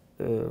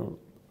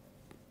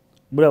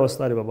buri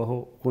abasitari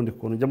babaho kundi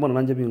kuntu, njya mbona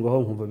nanjye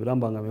bingoho nkumva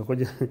birambangamiye, ko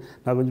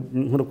ntabwo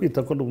nkunda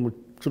kwita ko ndi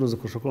umucuruzi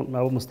kurusha ko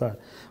nabo umusitari.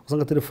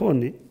 Usanga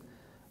telefoni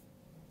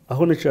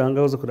aho nicaye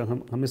ahangaho uza kureba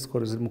nka miss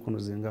call zirimo ukuntu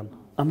zingana,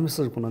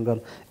 amamessage ukuntu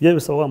angana. Ibyo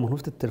bisaba wa muntu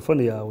ufite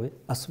telefone yawe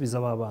asubiza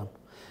aba bantu.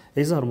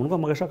 Ejo hari umuntu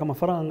wamagashaka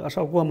amafaranga,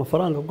 ashaka kuguha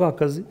amafaranga, kuguha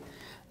akazi,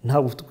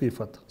 ntabwo ufite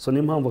kwifata. So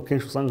niyo mpamvu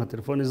akenshi usanga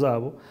telefoni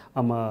zabo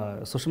ama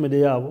social media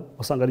yabo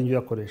usanga ari njye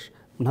yakoresha.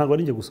 Ntabwo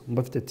ari njye gusa,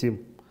 mba mfite team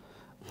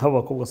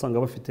nk'abo bakobwa usanga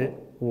bafite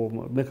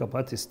uwo makeup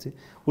artist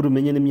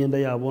urumenye n'imyenda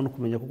yabo no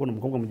kumenya kuko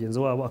n'umukobwa mugenzi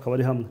wabo akaba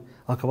ari hamwe,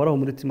 akaba araho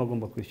muri team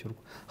agomba kwishyurwa,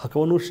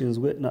 hakaba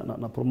n'ushinzwe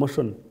na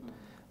promotion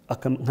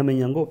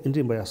nkamenya ngo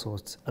indirimbo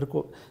yasohotse,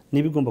 ariko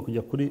niba igomba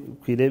kujya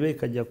kwirebe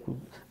ikajya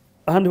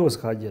ahandi hose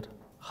kagera,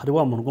 hari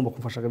wa muntu ugomba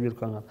kumfasha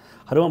akabirukankana,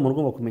 hari wa muntu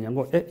ugomba kumenya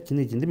ngo iki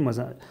ni ikindi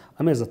bimaze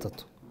amezi 3.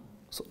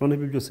 So none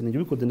ibyo byose ni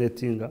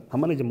bikoordinatinga nka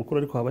manager mukuru,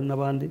 ariko haba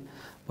n'abandi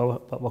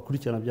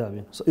bakurikirana bya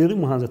bintu. So iyo uri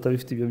muhanzi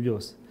atabifite ibyo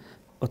byose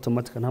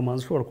automatic nta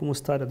muhanzi ushobora kuba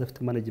umustar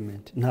adafite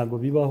management, ntago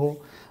bibaho.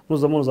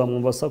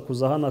 Muzamwumva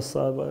sakuza hana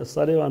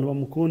sare abantu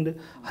bamukunde,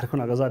 ariko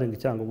ntago azarenga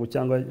Cyangugu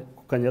cyangwa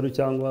ku Kanyaru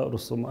cyangwa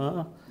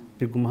Rusoma,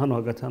 biguma hano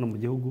hagati hano mu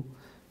gihugu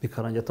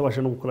bikarangira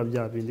atabasha no gukora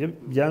bya bindi.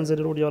 Byanze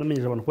rero uriya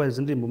waramenyeje abantu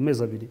kohereza indirimbo mu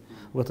mezi 2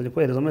 ugatangira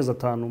kohereza amezi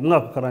 5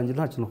 umwaka ukarangira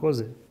nta kintu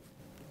ukoze,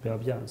 biba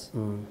byanze.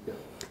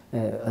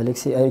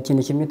 Alex,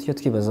 ikintu kimwe cyo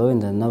twibaza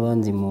wenda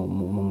n'abandi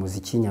mu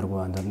muziki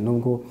nyarwanda,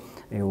 nubwo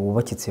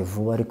wubakitse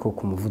vuba ariko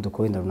ku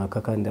muvuduko wenda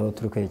runaka, kandi aho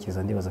turi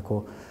kwerekeza ndibaza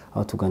ko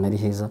aho tugana ari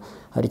heza,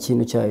 hari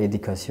ikintu cya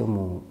education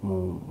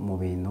mu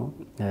bintu,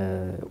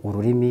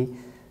 ururimi.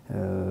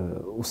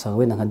 Usanga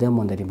wenda nka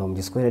Diamond arimba mu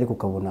giswahili ariko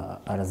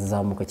ukabona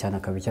arazamuka cyane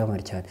akaba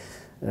icyamamare cyane.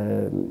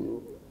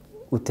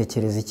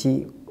 Utekereza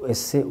iki,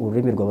 ese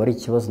ururimi rwaba ari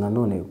ikibazo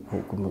nanone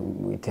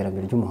mu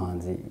iterambere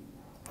ry'umuhanzi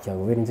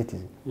cyagubera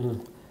inzitizi?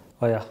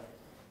 Oya,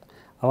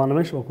 abantu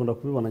benshi bakunda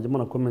kubibona njye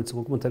mbona comments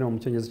ngo kumutari mu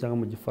cyongereza cyangwa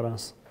mu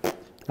gifaransa,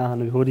 nta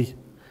hantu bihuriye.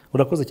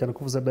 Urakoze cyane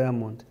kuvuza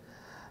Diamond.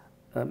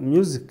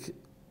 Music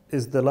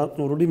is the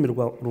ururimi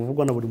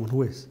ruvugwa na buri muntu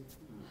wese.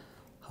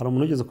 Hari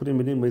umuntu ugeze kuri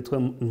indirimbo yitwa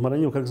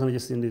Mparanyiruka Alexander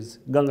Sindizi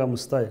Ganga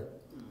Mustaya,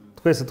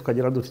 twese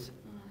tukagira dutya,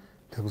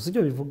 gusa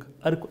icyo bivuga,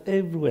 ariko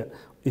everywhere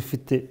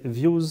ifite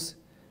views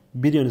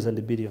billions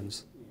and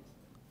billions.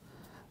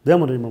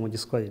 Diamond ari mu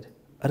giswahili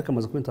ariko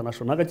amaze kuba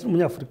international, ntago akiri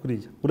umunyafurika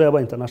kuriya, uriya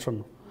yabaye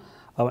international.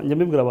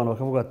 Nyamibwira abantu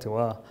bakavuga ati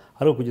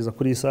ariko kugeza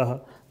kuri isaha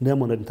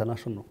Diamond ari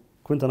international.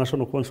 Ku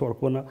international ko nshobora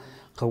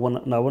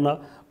kubona nabona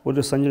muri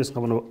Los Angeles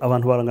nkabona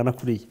abantu barangana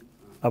kuriya,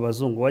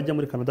 abazungu wajya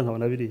muri Canada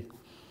nkabona biriya.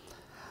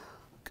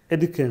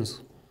 Eddie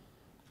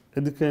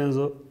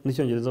Kenzo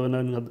n'icyongereza we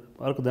nawe,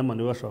 ariko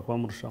Diamond bashobora kuba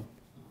murushamo.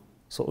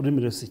 So ururimi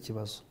rero si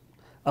ikibazo,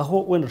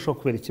 aho wenda ushobora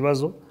kubera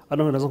ikibazo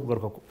ari wenda zo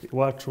kugaruka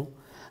iwacu,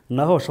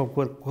 naho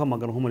ushobora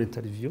guhamagara nko muri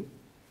interview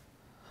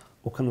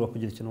ukanura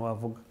kugira ikintu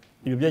wavuga.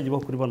 Ibyo byagiye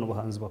kuri bano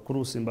bahanzi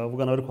bakuru simba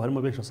bavuga nawe, ariko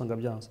harimo benshi usanga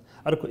byanze.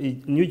 Ariko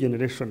new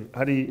generation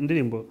hari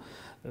indirimbo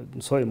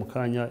nsoye mu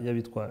kanya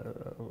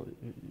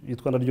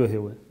yitwa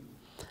Ndaryohewe,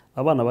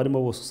 abana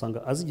barimo bose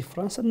usanga azi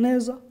Igifaransa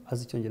neza,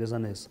 azi Icyongereza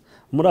neza.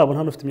 Muri abo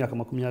nta ufite imyaka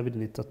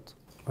 23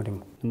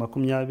 barimo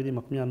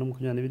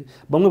 20,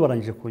 bamwe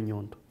barangije ku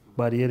Nyundo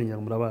bariyeri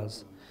nyarwo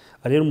murabazi.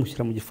 Rero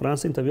mushyira mu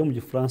Gifaransa, interview mu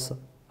Gifaransa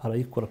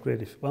arayikora kuri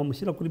RF,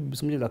 bamushyira kuri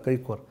BBC mu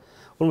akayikora.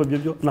 Urumva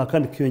ibyo nta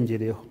kandi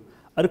kiyongereyeho,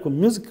 ariko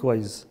music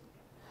wise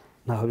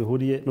ntaho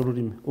bihuriye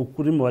n'ururimi.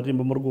 Ukuri mu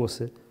baririmbo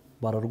rwose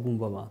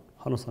bararugumva abantu.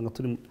 Hano usanga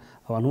turi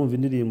abantu bumva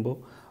indirimbo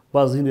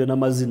bazihinduye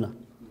n'amazina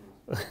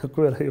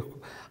kubera yuko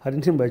hari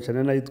indirimbo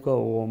cyane nayitwa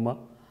Woma,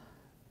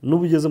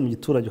 n'ubugeze mu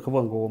giturage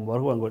ukavuga ngo Woma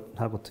baravuga ngo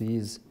ntago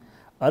tuyizi,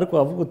 ariko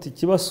bavuga uti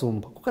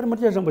Kibasumba kuko ari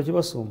muri jambo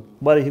Kibasumba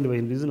barihinduye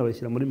izina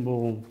bayishyira muri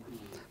Mbumva.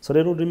 So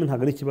rero ururimi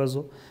ntago ari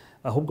ikibazo,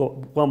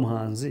 ahubwo wa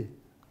muhanzi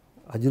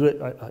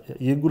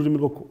yiga ururimi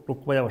rwo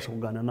kuba yabasha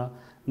kuganana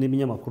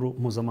n'ibinyamakuru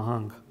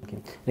mpuzamahanga.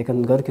 Reka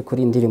ngaruke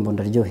kuri indirimbo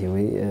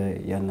Ndaryohewe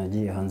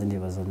yanagiye hanze,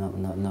 ndibaza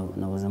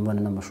nabuze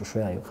mbona n'amashusho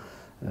yayo.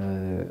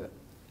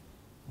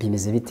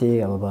 Bimeze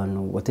bite aba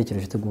bantu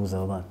watekereje guhuza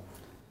aba bantu?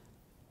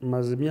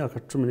 Maze imyaka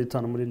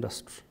 15 muri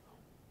industry,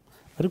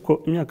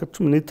 ariko imyaka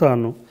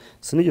 15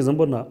 sinigeze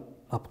mbona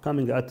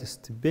upcoming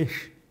artist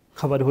benshi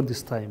nk'abariho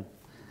this time.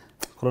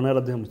 Corona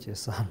yaraduhemukiye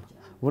sana.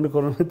 Ubundi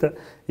corona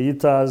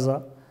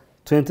iyitaza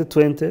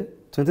 2020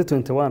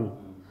 2021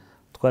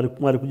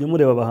 mwari kujya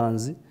mureba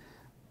abahanzi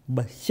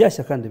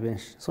bashyashya kandi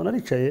benshi. So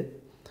naricaye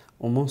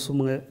umunsi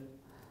umwe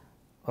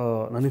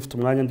nanifite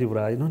umwanya ndi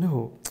Burayi,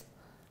 noneho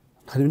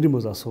hari indirimbo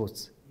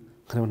zasohotse,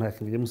 nkareba nta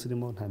King James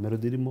irimo, nta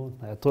Melody irimo,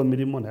 nta Tom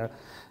irimo,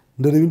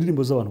 ndareba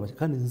indirimbo z'abantu bake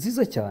kandi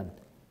nziza cyane.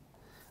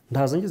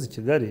 Ndaza ngeze i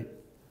Kigali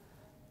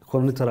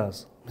Corona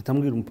itaraza, mpita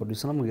mbwira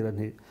umuproducer namubwira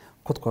nti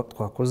ko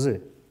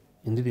twakoze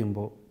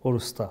indirimbo All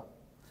Star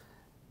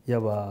ya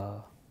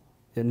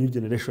new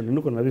generation,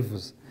 nuko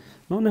nabivuze.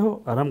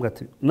 Noneho arambwa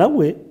ati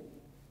nawe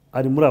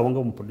ari muri abo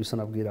ngabo umuproducer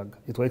nabwiraga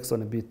yitwa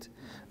Exxon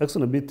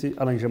Beat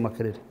arangije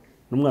Makerere,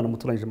 n'umwana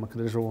muto arangije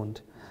Makerere ejo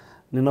bundi,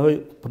 ni naho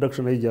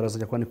production yigera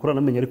azajya kwanikora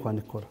namenye ari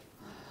kwanikora.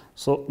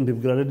 So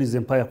mbibwira Ladies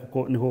Empire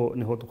kuko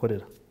niho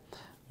dukorera,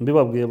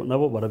 mbibabwiye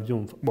nabo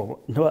barabyumva,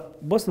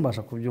 bose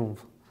ntibasha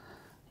kubyumva.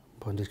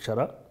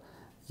 Bondicara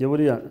ye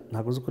buriya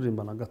ntago uzi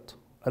kuririmba na gato,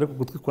 ariko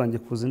gutwi kwanjye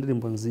kuza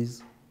indirimbo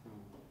nziza,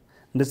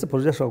 ndetse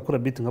projet ashaka gukora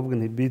beat nkavuga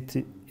nti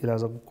beat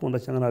iraza gukunda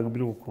cyangwa ntago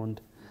biri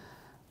gukunde.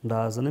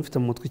 Ndaza nifite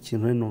mu mutwe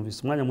ikintu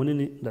numvise umwanya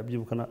munini,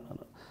 ndabyibukana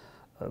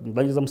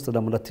ndageze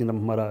Amsterdam ndatinda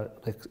mara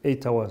like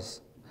 8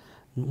 hours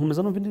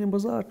nkomeza numva indirimbo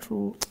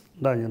zacu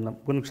ndanye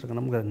nabwo nikushaka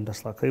namubwira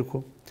ndashaka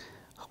yuko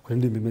akora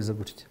indirimbo imeze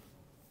gutya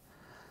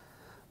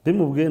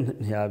bimubwiye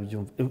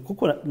ntiyabyumva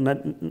kuko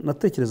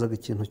natekerezaga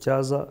ikintu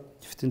cyaza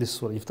gifite indi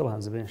sura gifite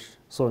abahanzi benshi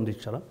so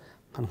ndicara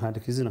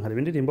nkandika izina nkareba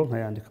indirimbo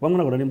nkayandika bamwe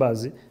nabona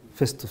nimbazi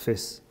face to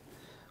face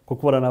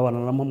kuko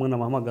baranabana namwe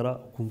namuhamagara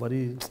ukumva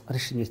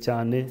arishimye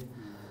cyane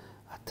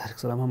atari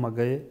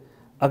kuzaramuhamagaye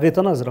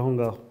agahita nazira aho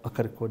ngaho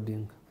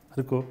akarekodinga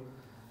ariko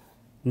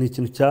ni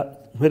ikintu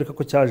nkwereka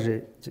ko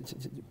cyaje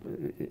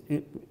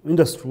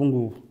industry ubu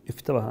ngubu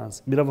ifite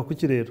abahanzi birava ku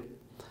kirero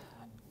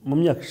mu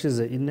myaka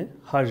ishize 4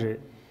 haje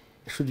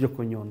ishuri ryo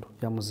ku Nyundo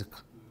rya muzika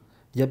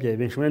ryabyaye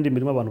benshi muri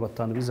ndimirimo abantu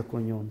 5 bize ku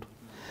Nyundo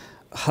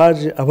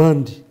haje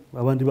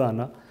abandi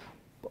bana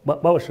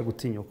babasha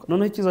gutinyuka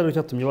noneho ikizariro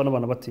cyatumye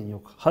abana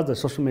batinyuka haza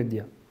social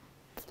media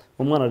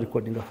umwana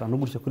recording akantu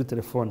gutya kuri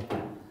telefone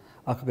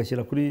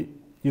akagashyira kuri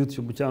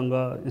YouTube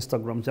cyangwa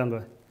Instagram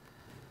cyangwa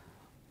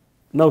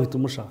nawe uhita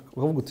umushaka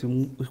ukavuga uti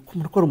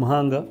kumukora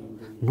umuhanga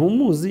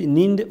ntumuzi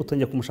ninde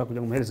utangiye kumushaka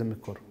kugira ngo umuhereze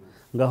mikoro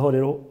ngaho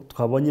rero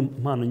twabonye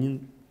impano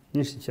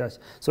nyinshi cyashya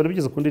so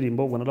bigeze ku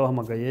ndirimbo ubwo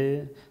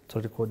narabahamagaye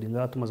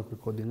turarecordinga tumaze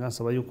kurecordinga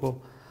nsaba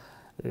yuko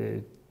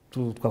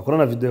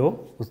twakorana video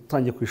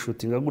utangiye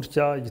kwishutinga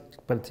gutya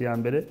party ya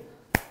mbere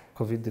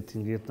covid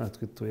tingiye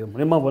natwituyemo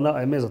niyo mpamvu na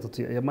amezi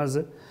 3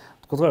 yamaze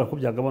twatwara ko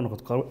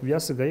byagabanuka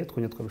byasigaye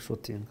twonye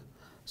twabishutinga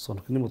so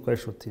ndimo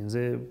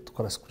twayishutinze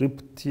tukora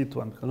script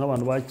twandika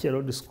nk'abantu ba kera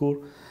old school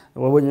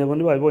wabonye ngo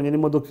nibabonye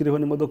n'imodoka iriho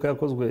n'imodoka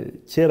yakozwe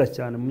kera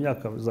cyane mu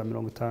myaka za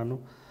 50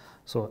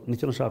 so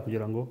nicyo nashaka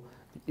kugira ngo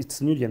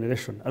it's new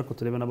generation ariko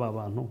turebe n'aba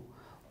bantu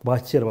ba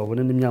kera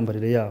babone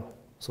n'imyambarire yabo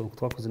so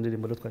twakoze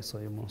indirimbo rero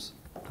twayisohoye umunsi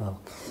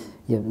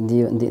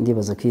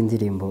ndibaza ko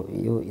indirimbo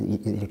iyo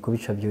iri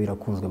kubica byo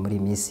irakunzwe muri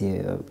iyi minsi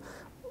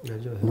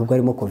nubwo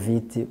harimo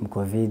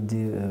covid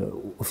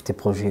ufite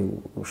projet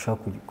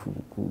ushaka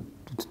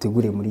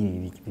dutegure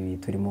muri ibi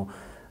turimo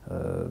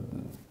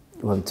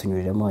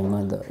babitunyuriramo hanyuma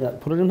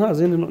projet nta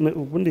zindi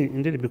ubundi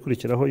indirimbo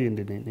ikurikiraho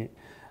yindi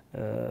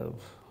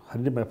hari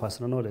indirimbo ya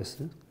Pastor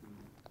Knowless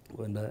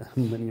wenda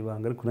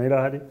mbanyibanga ariko nayo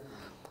irahari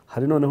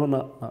hari noneho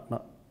na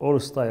all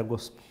star ya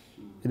gospel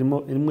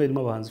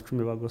irimo abahanzi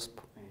 10 ba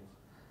gospel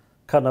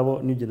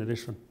kanabo new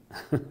generation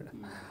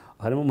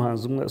harimo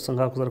umuhanzi umwe usa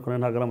nkaho kuza ariko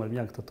ntago aramara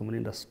imyaka 3 muri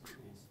industry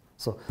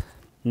so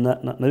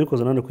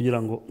nabikoze none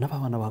kugira ngo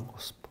n'abana ba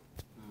gospel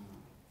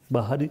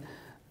bahari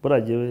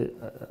baragiye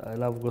I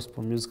love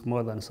gospel music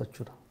more than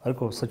secular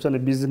ariko secular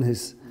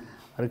business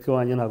ariko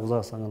wanye ntago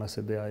uzasanga na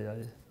CD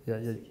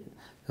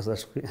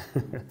yasashwe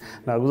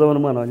ntago uzabona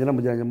umwana wanye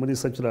namujyanye muri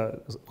secular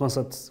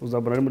concert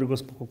uzabona ari muri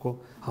gospel kuko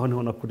aho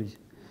niho nakuriye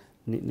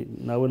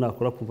nawe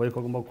nakora kumva yuko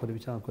agomba gukora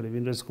ibicanga akora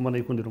ibindi wese kumana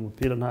yikundira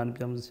umupira nta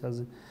n'ibyamuziki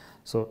cyazi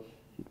so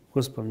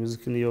gospel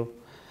music niyo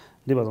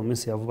ndibaza mu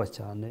minsi yavuba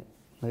cyane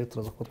nayo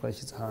turaza ko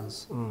twashyize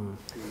hanze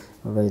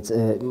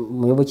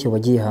Muyoboke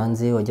wagiye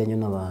hanze wajyanye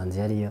n'abahanzi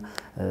hariya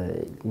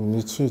ni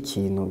iki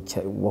kintu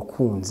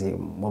wakunze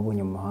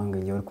wabonye mu mahanga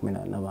igihe uri kumwe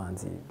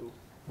n'abahanzi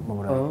mu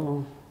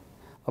Burayi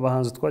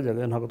abahanzi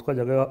twajyaga ntabwo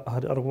twajyaga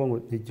ari ukuvuga ngo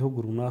igihugu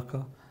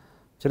runaka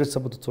keretse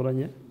abo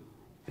duturanye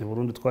i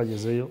Burundi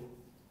twagezeyo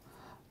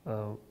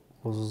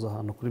uzuza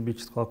ahantu kuri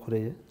beach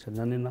twakoreye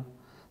Chanyanina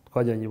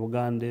twajyanye i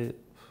Bugande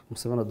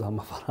Museveni aduha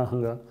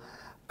amafaranga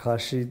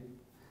kashi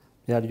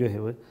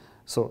yaryohewe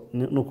so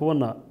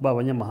nukubona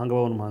babanyamahanga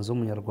babona umuhanzi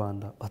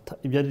w'umunyarwanda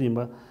ibyo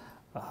aririmba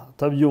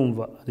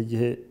atabyumva ari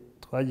gihe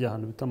twagiye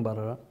ahantu bita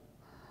Mbarara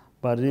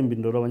baririmba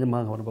indoro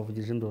abanyamahanga abantu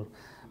bavugije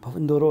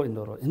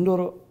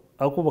indoro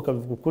ako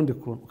bakavuga ukundi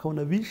kuntu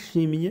ukabona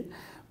bishimiye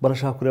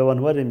barashaka kureba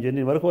abantu barembye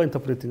nini bariko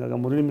interpretingaga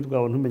mu rurimi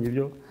rwabo ntumenye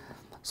ibyo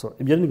so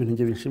ibyo ari ibintu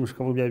ngiye bishimisha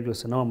kavuga byari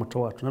byose nawa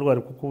muco wacu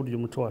narwari kuko buryo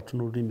umuco wacu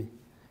n'ururimi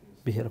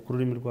bihera ku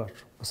rurimi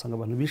rwacu basanga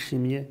abantu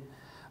bishimiye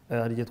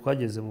hari gihe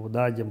twageze mu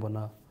Budage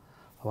mbona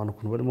abantu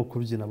kuntu barimo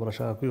kubyina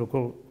barashaka kwiga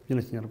ko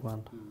byina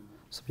kinyarwanda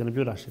so byo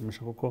nabyo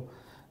birashimisha kuko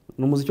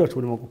n'umuziki wacu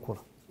urimo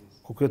gukora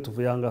kuko iyo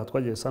tuvuye ahangaha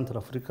twagiye Central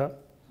Africa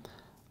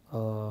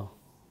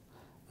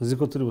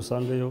nziko turi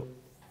busangeyo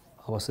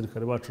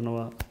abasirikare bacu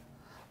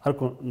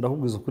ariko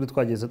ndahubwiza ukuri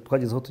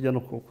twagezeho tujya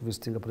no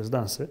visitinga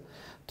presidence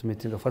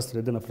tumitinga first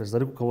lady na president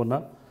ariko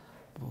ukabona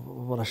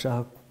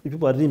barashaka ibyo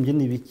baririmbye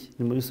n'ibiki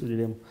ni muri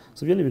suriremo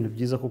so byo ni ibintu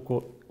byiza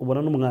kuko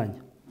ubona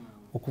n'umwanya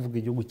wo kuvuga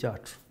igihugu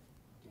cyacu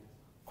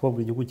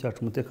kuvuga igihugu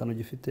cyacu umutekano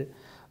gifite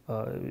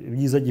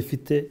ibyiza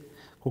gifite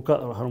kuko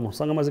hari umuntu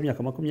usanga amaze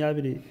imyaka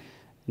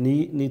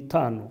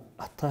 25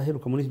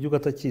 ataheruka muri iki gihugu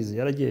atakizi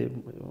yaragiye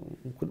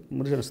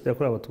muri jenoside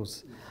yakorewe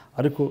abatutsi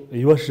ariko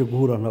yibashije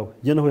guhura nawe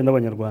je nahuye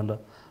n'abanyarwanda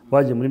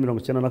bagiye muri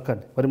 1994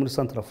 bari muri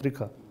Central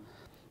Africa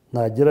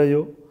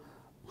nagerayo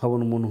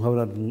nkabona umuntu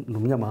nkabona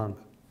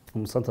n'umunyamahanga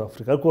mu Central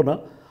Africa ariko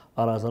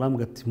araza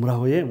arambwira ati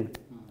muraho yemwe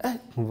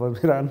umva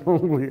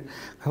birantunguye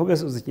kavuga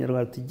se uzi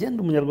Kinyarwanda ati genda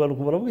umunyarwanda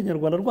kumva aravuga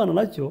Kinyarwanda rwana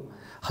nacyo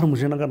hari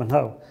umujena ngana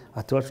nkawe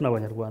ati wacu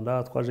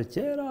n'abanyarwanda twaje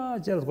kera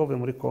twavuye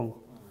muri Congo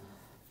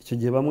icyo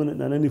gihe bamwe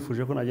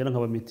nifuje ko nagera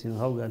nkaba meeting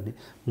nkavuga nti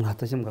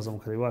mwatashye mukaza mu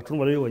karere wacu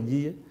urumva rero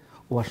wagiye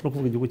ubasha no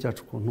kuvuga igihugu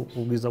cyacu ukuntu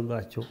ubwiza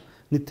bwacyo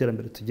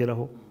n'iterambere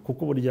tugeraho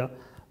kuko burya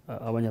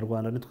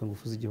abanyarwanda nitwe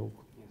ngufu z'igihugu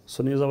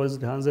so niyo zaba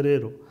ziri hanze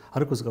rero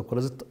ariko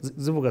zigakora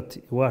zivuga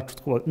ati iwacu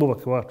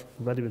twubaka iwacu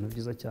biba ari ibintu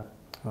byiza cyane.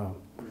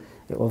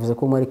 wavuze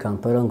ko muri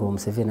Kampala ngo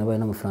Museveni abaye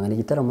n'amafaranga ni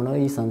igitaramo nawe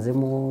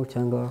yisanzemo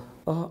cyangwa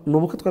ni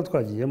ubukwe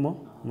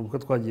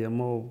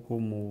twagiyemo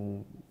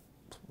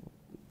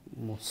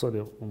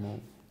umusore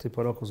umutipe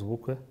wari wakoze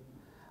ubukwe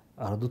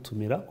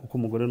aradutumira kuko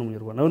umugore ni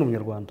umunyarwanda nawe ni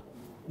umunyarwanda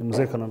ni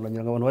muzehe Kananura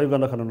abantu ba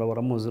Uganda Kananura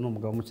baramuzi ni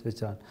umugabo mukire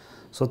cyane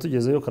so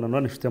tugezeyo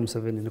Kananura ni inshuti ya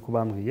Museveni niko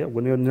bambwiye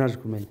ubwo niyo naje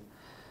kumenya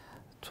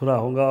turi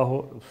aho ngaho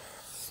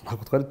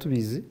ntabwo twari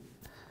tubizi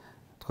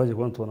twagiye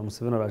kubona tubona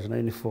Museveni araje na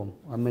uniform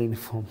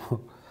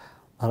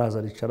araza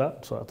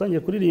aricara atangiye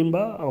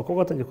kuririmba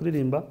abakobwa batangiye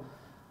kuririmba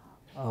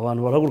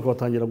abantu barahaguruka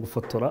batangira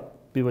gufotora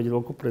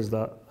bibagirwa ko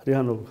perezida ari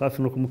hano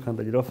hafi no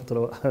kumukandagira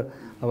bafotora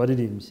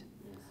abaririmbyi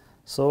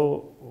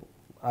so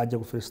ajya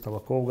gufelicita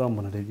abakobwa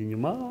mbona arebye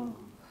inyuma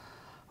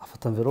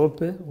afata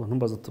envelope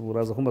ntumbaza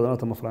tuburaza kumbaza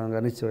nata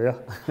amafaranga n'ikiyoya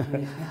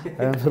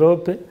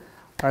envelope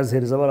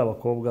azihereza bari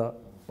abakobwa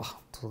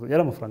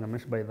yari amafaranga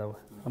menshi by the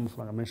way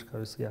amafaranga menshi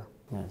kabisa ya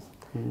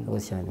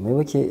cyane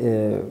Muyoboke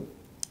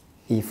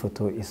iyi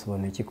foto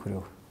isobanuye iki kuri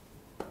wowe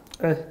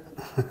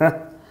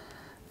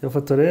iyo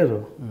foto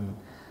rero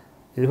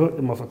iriho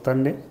amafoto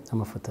ane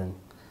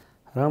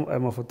hari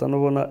amafoto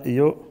ubona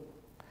iyo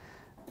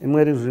imwe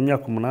yarijuje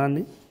imyaka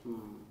 8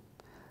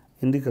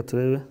 indi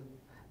katurebe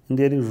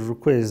indi yarijuje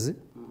ukwezi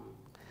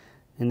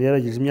indi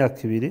yaragije imyaka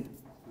 2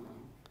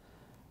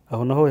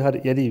 aho naho yari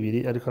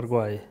 2 ariko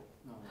arwaye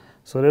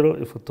so rero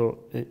ifoto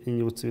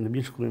inyibutsa ibintu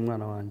byinshi kuri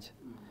umwana wanjye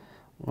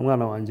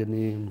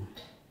ni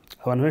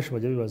abantu benshi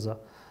bajya bibaza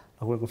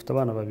ahubwo gufite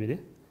abana 2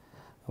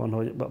 abantu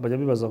bajya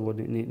bibaza ngo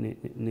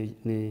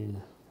ni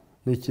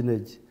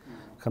ikinege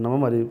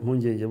kanamamara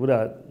impungenge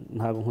buriya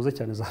ntabwo nkuze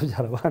cyane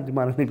zabyara abandi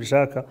Imana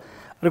ntibishaka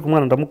ariko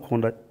umwana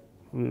ndamukunda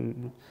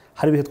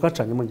hari ibihe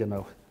twacanyemo njye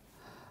nawe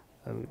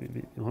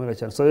inkomera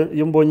cyane so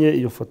iyo mbonye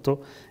iyo foto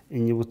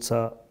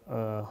inyibutsa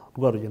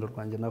rwa rugendo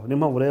rwanjye nawe niyo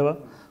mpamvu ureba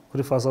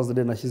kuri Father's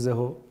Day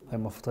nashyizeho aya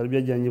mafoto ari byo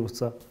yagiye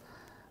anyibutsa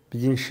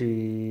byinshi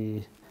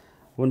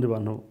ubundi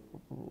bantu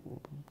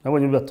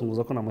nabonye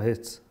bibatunguza ko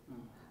namuhetse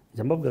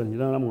njya mbabwira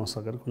ngira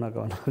namwosaga ariko ntabwo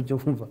abantu byo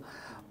bumva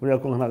buriya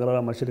ko ntabwo ari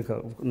amashirika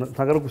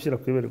ntabwo ari gushyira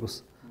ku ibere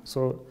gusa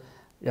so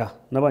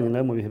nabanye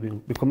nawe mu bihe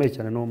bikomeye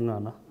cyane n'uwo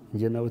mwana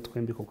njye nawe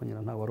twembi kuko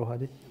nyina ntabwo wari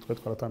uhari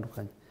twari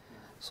twaratandukanye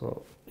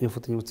so iyo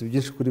foto inyibutsa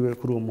byinshi kuri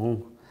uwo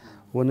muhungu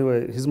uwo ni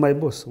we he's my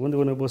boss ubundi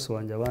we ni boss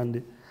wanjye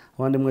abandi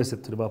mwese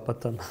turi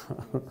bapatana.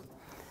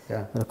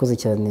 Murakoze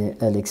cyane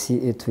Alex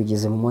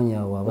tugeze mu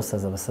mwanya wa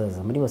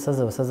basaza muri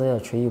basaza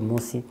yacu y'uyu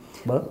munsi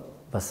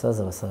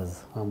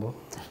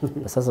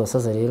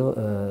basaza rero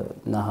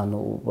ni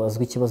ahantu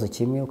bazwi ikibazo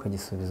kimwe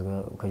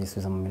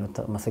ukagisubiza mu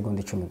minota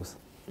amasegonda 10 gusa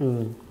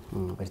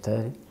bari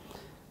tayari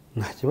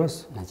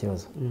nta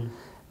kibazo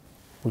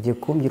ugiye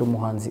kumbwira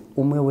umuhanzi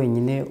umwe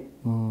wenyine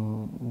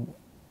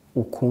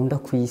ukunda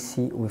ku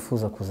isi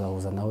wifuza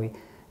kuzahuza nawe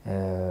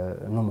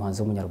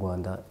n'umuhanzi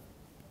w'umunyarwanda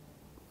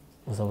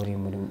uzaba uri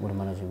muri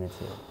management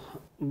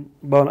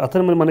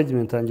atari muri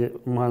management yanjye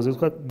umuhanzi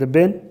witwa The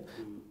Ben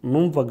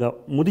numvaga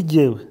muri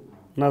jewe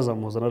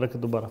nazamuza na Lucky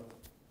Dubara.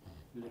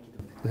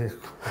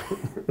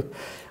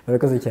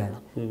 Murakoze cyane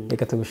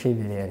reka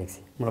tugushimire Alex.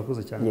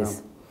 Murakoze cyane namwe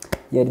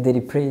yari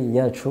daily play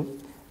yacu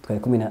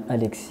twari kumwe na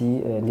Alex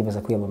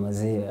ndibaza ko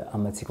yabamaze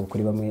amatsiko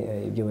kuri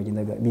bamwe ibyo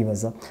bagendaga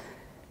bibaza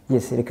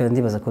reka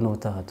ndibaza ko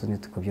n'ubutaha tundi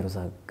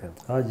tukabyiruzaga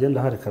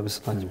agenda hari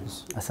kabisa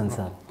ntakibazo. Asante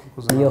sana.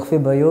 Ni Orphe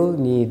Bayo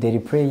ni daily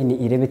play ni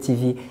Irebe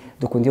TV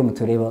dukundiye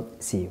mutureba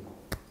see you.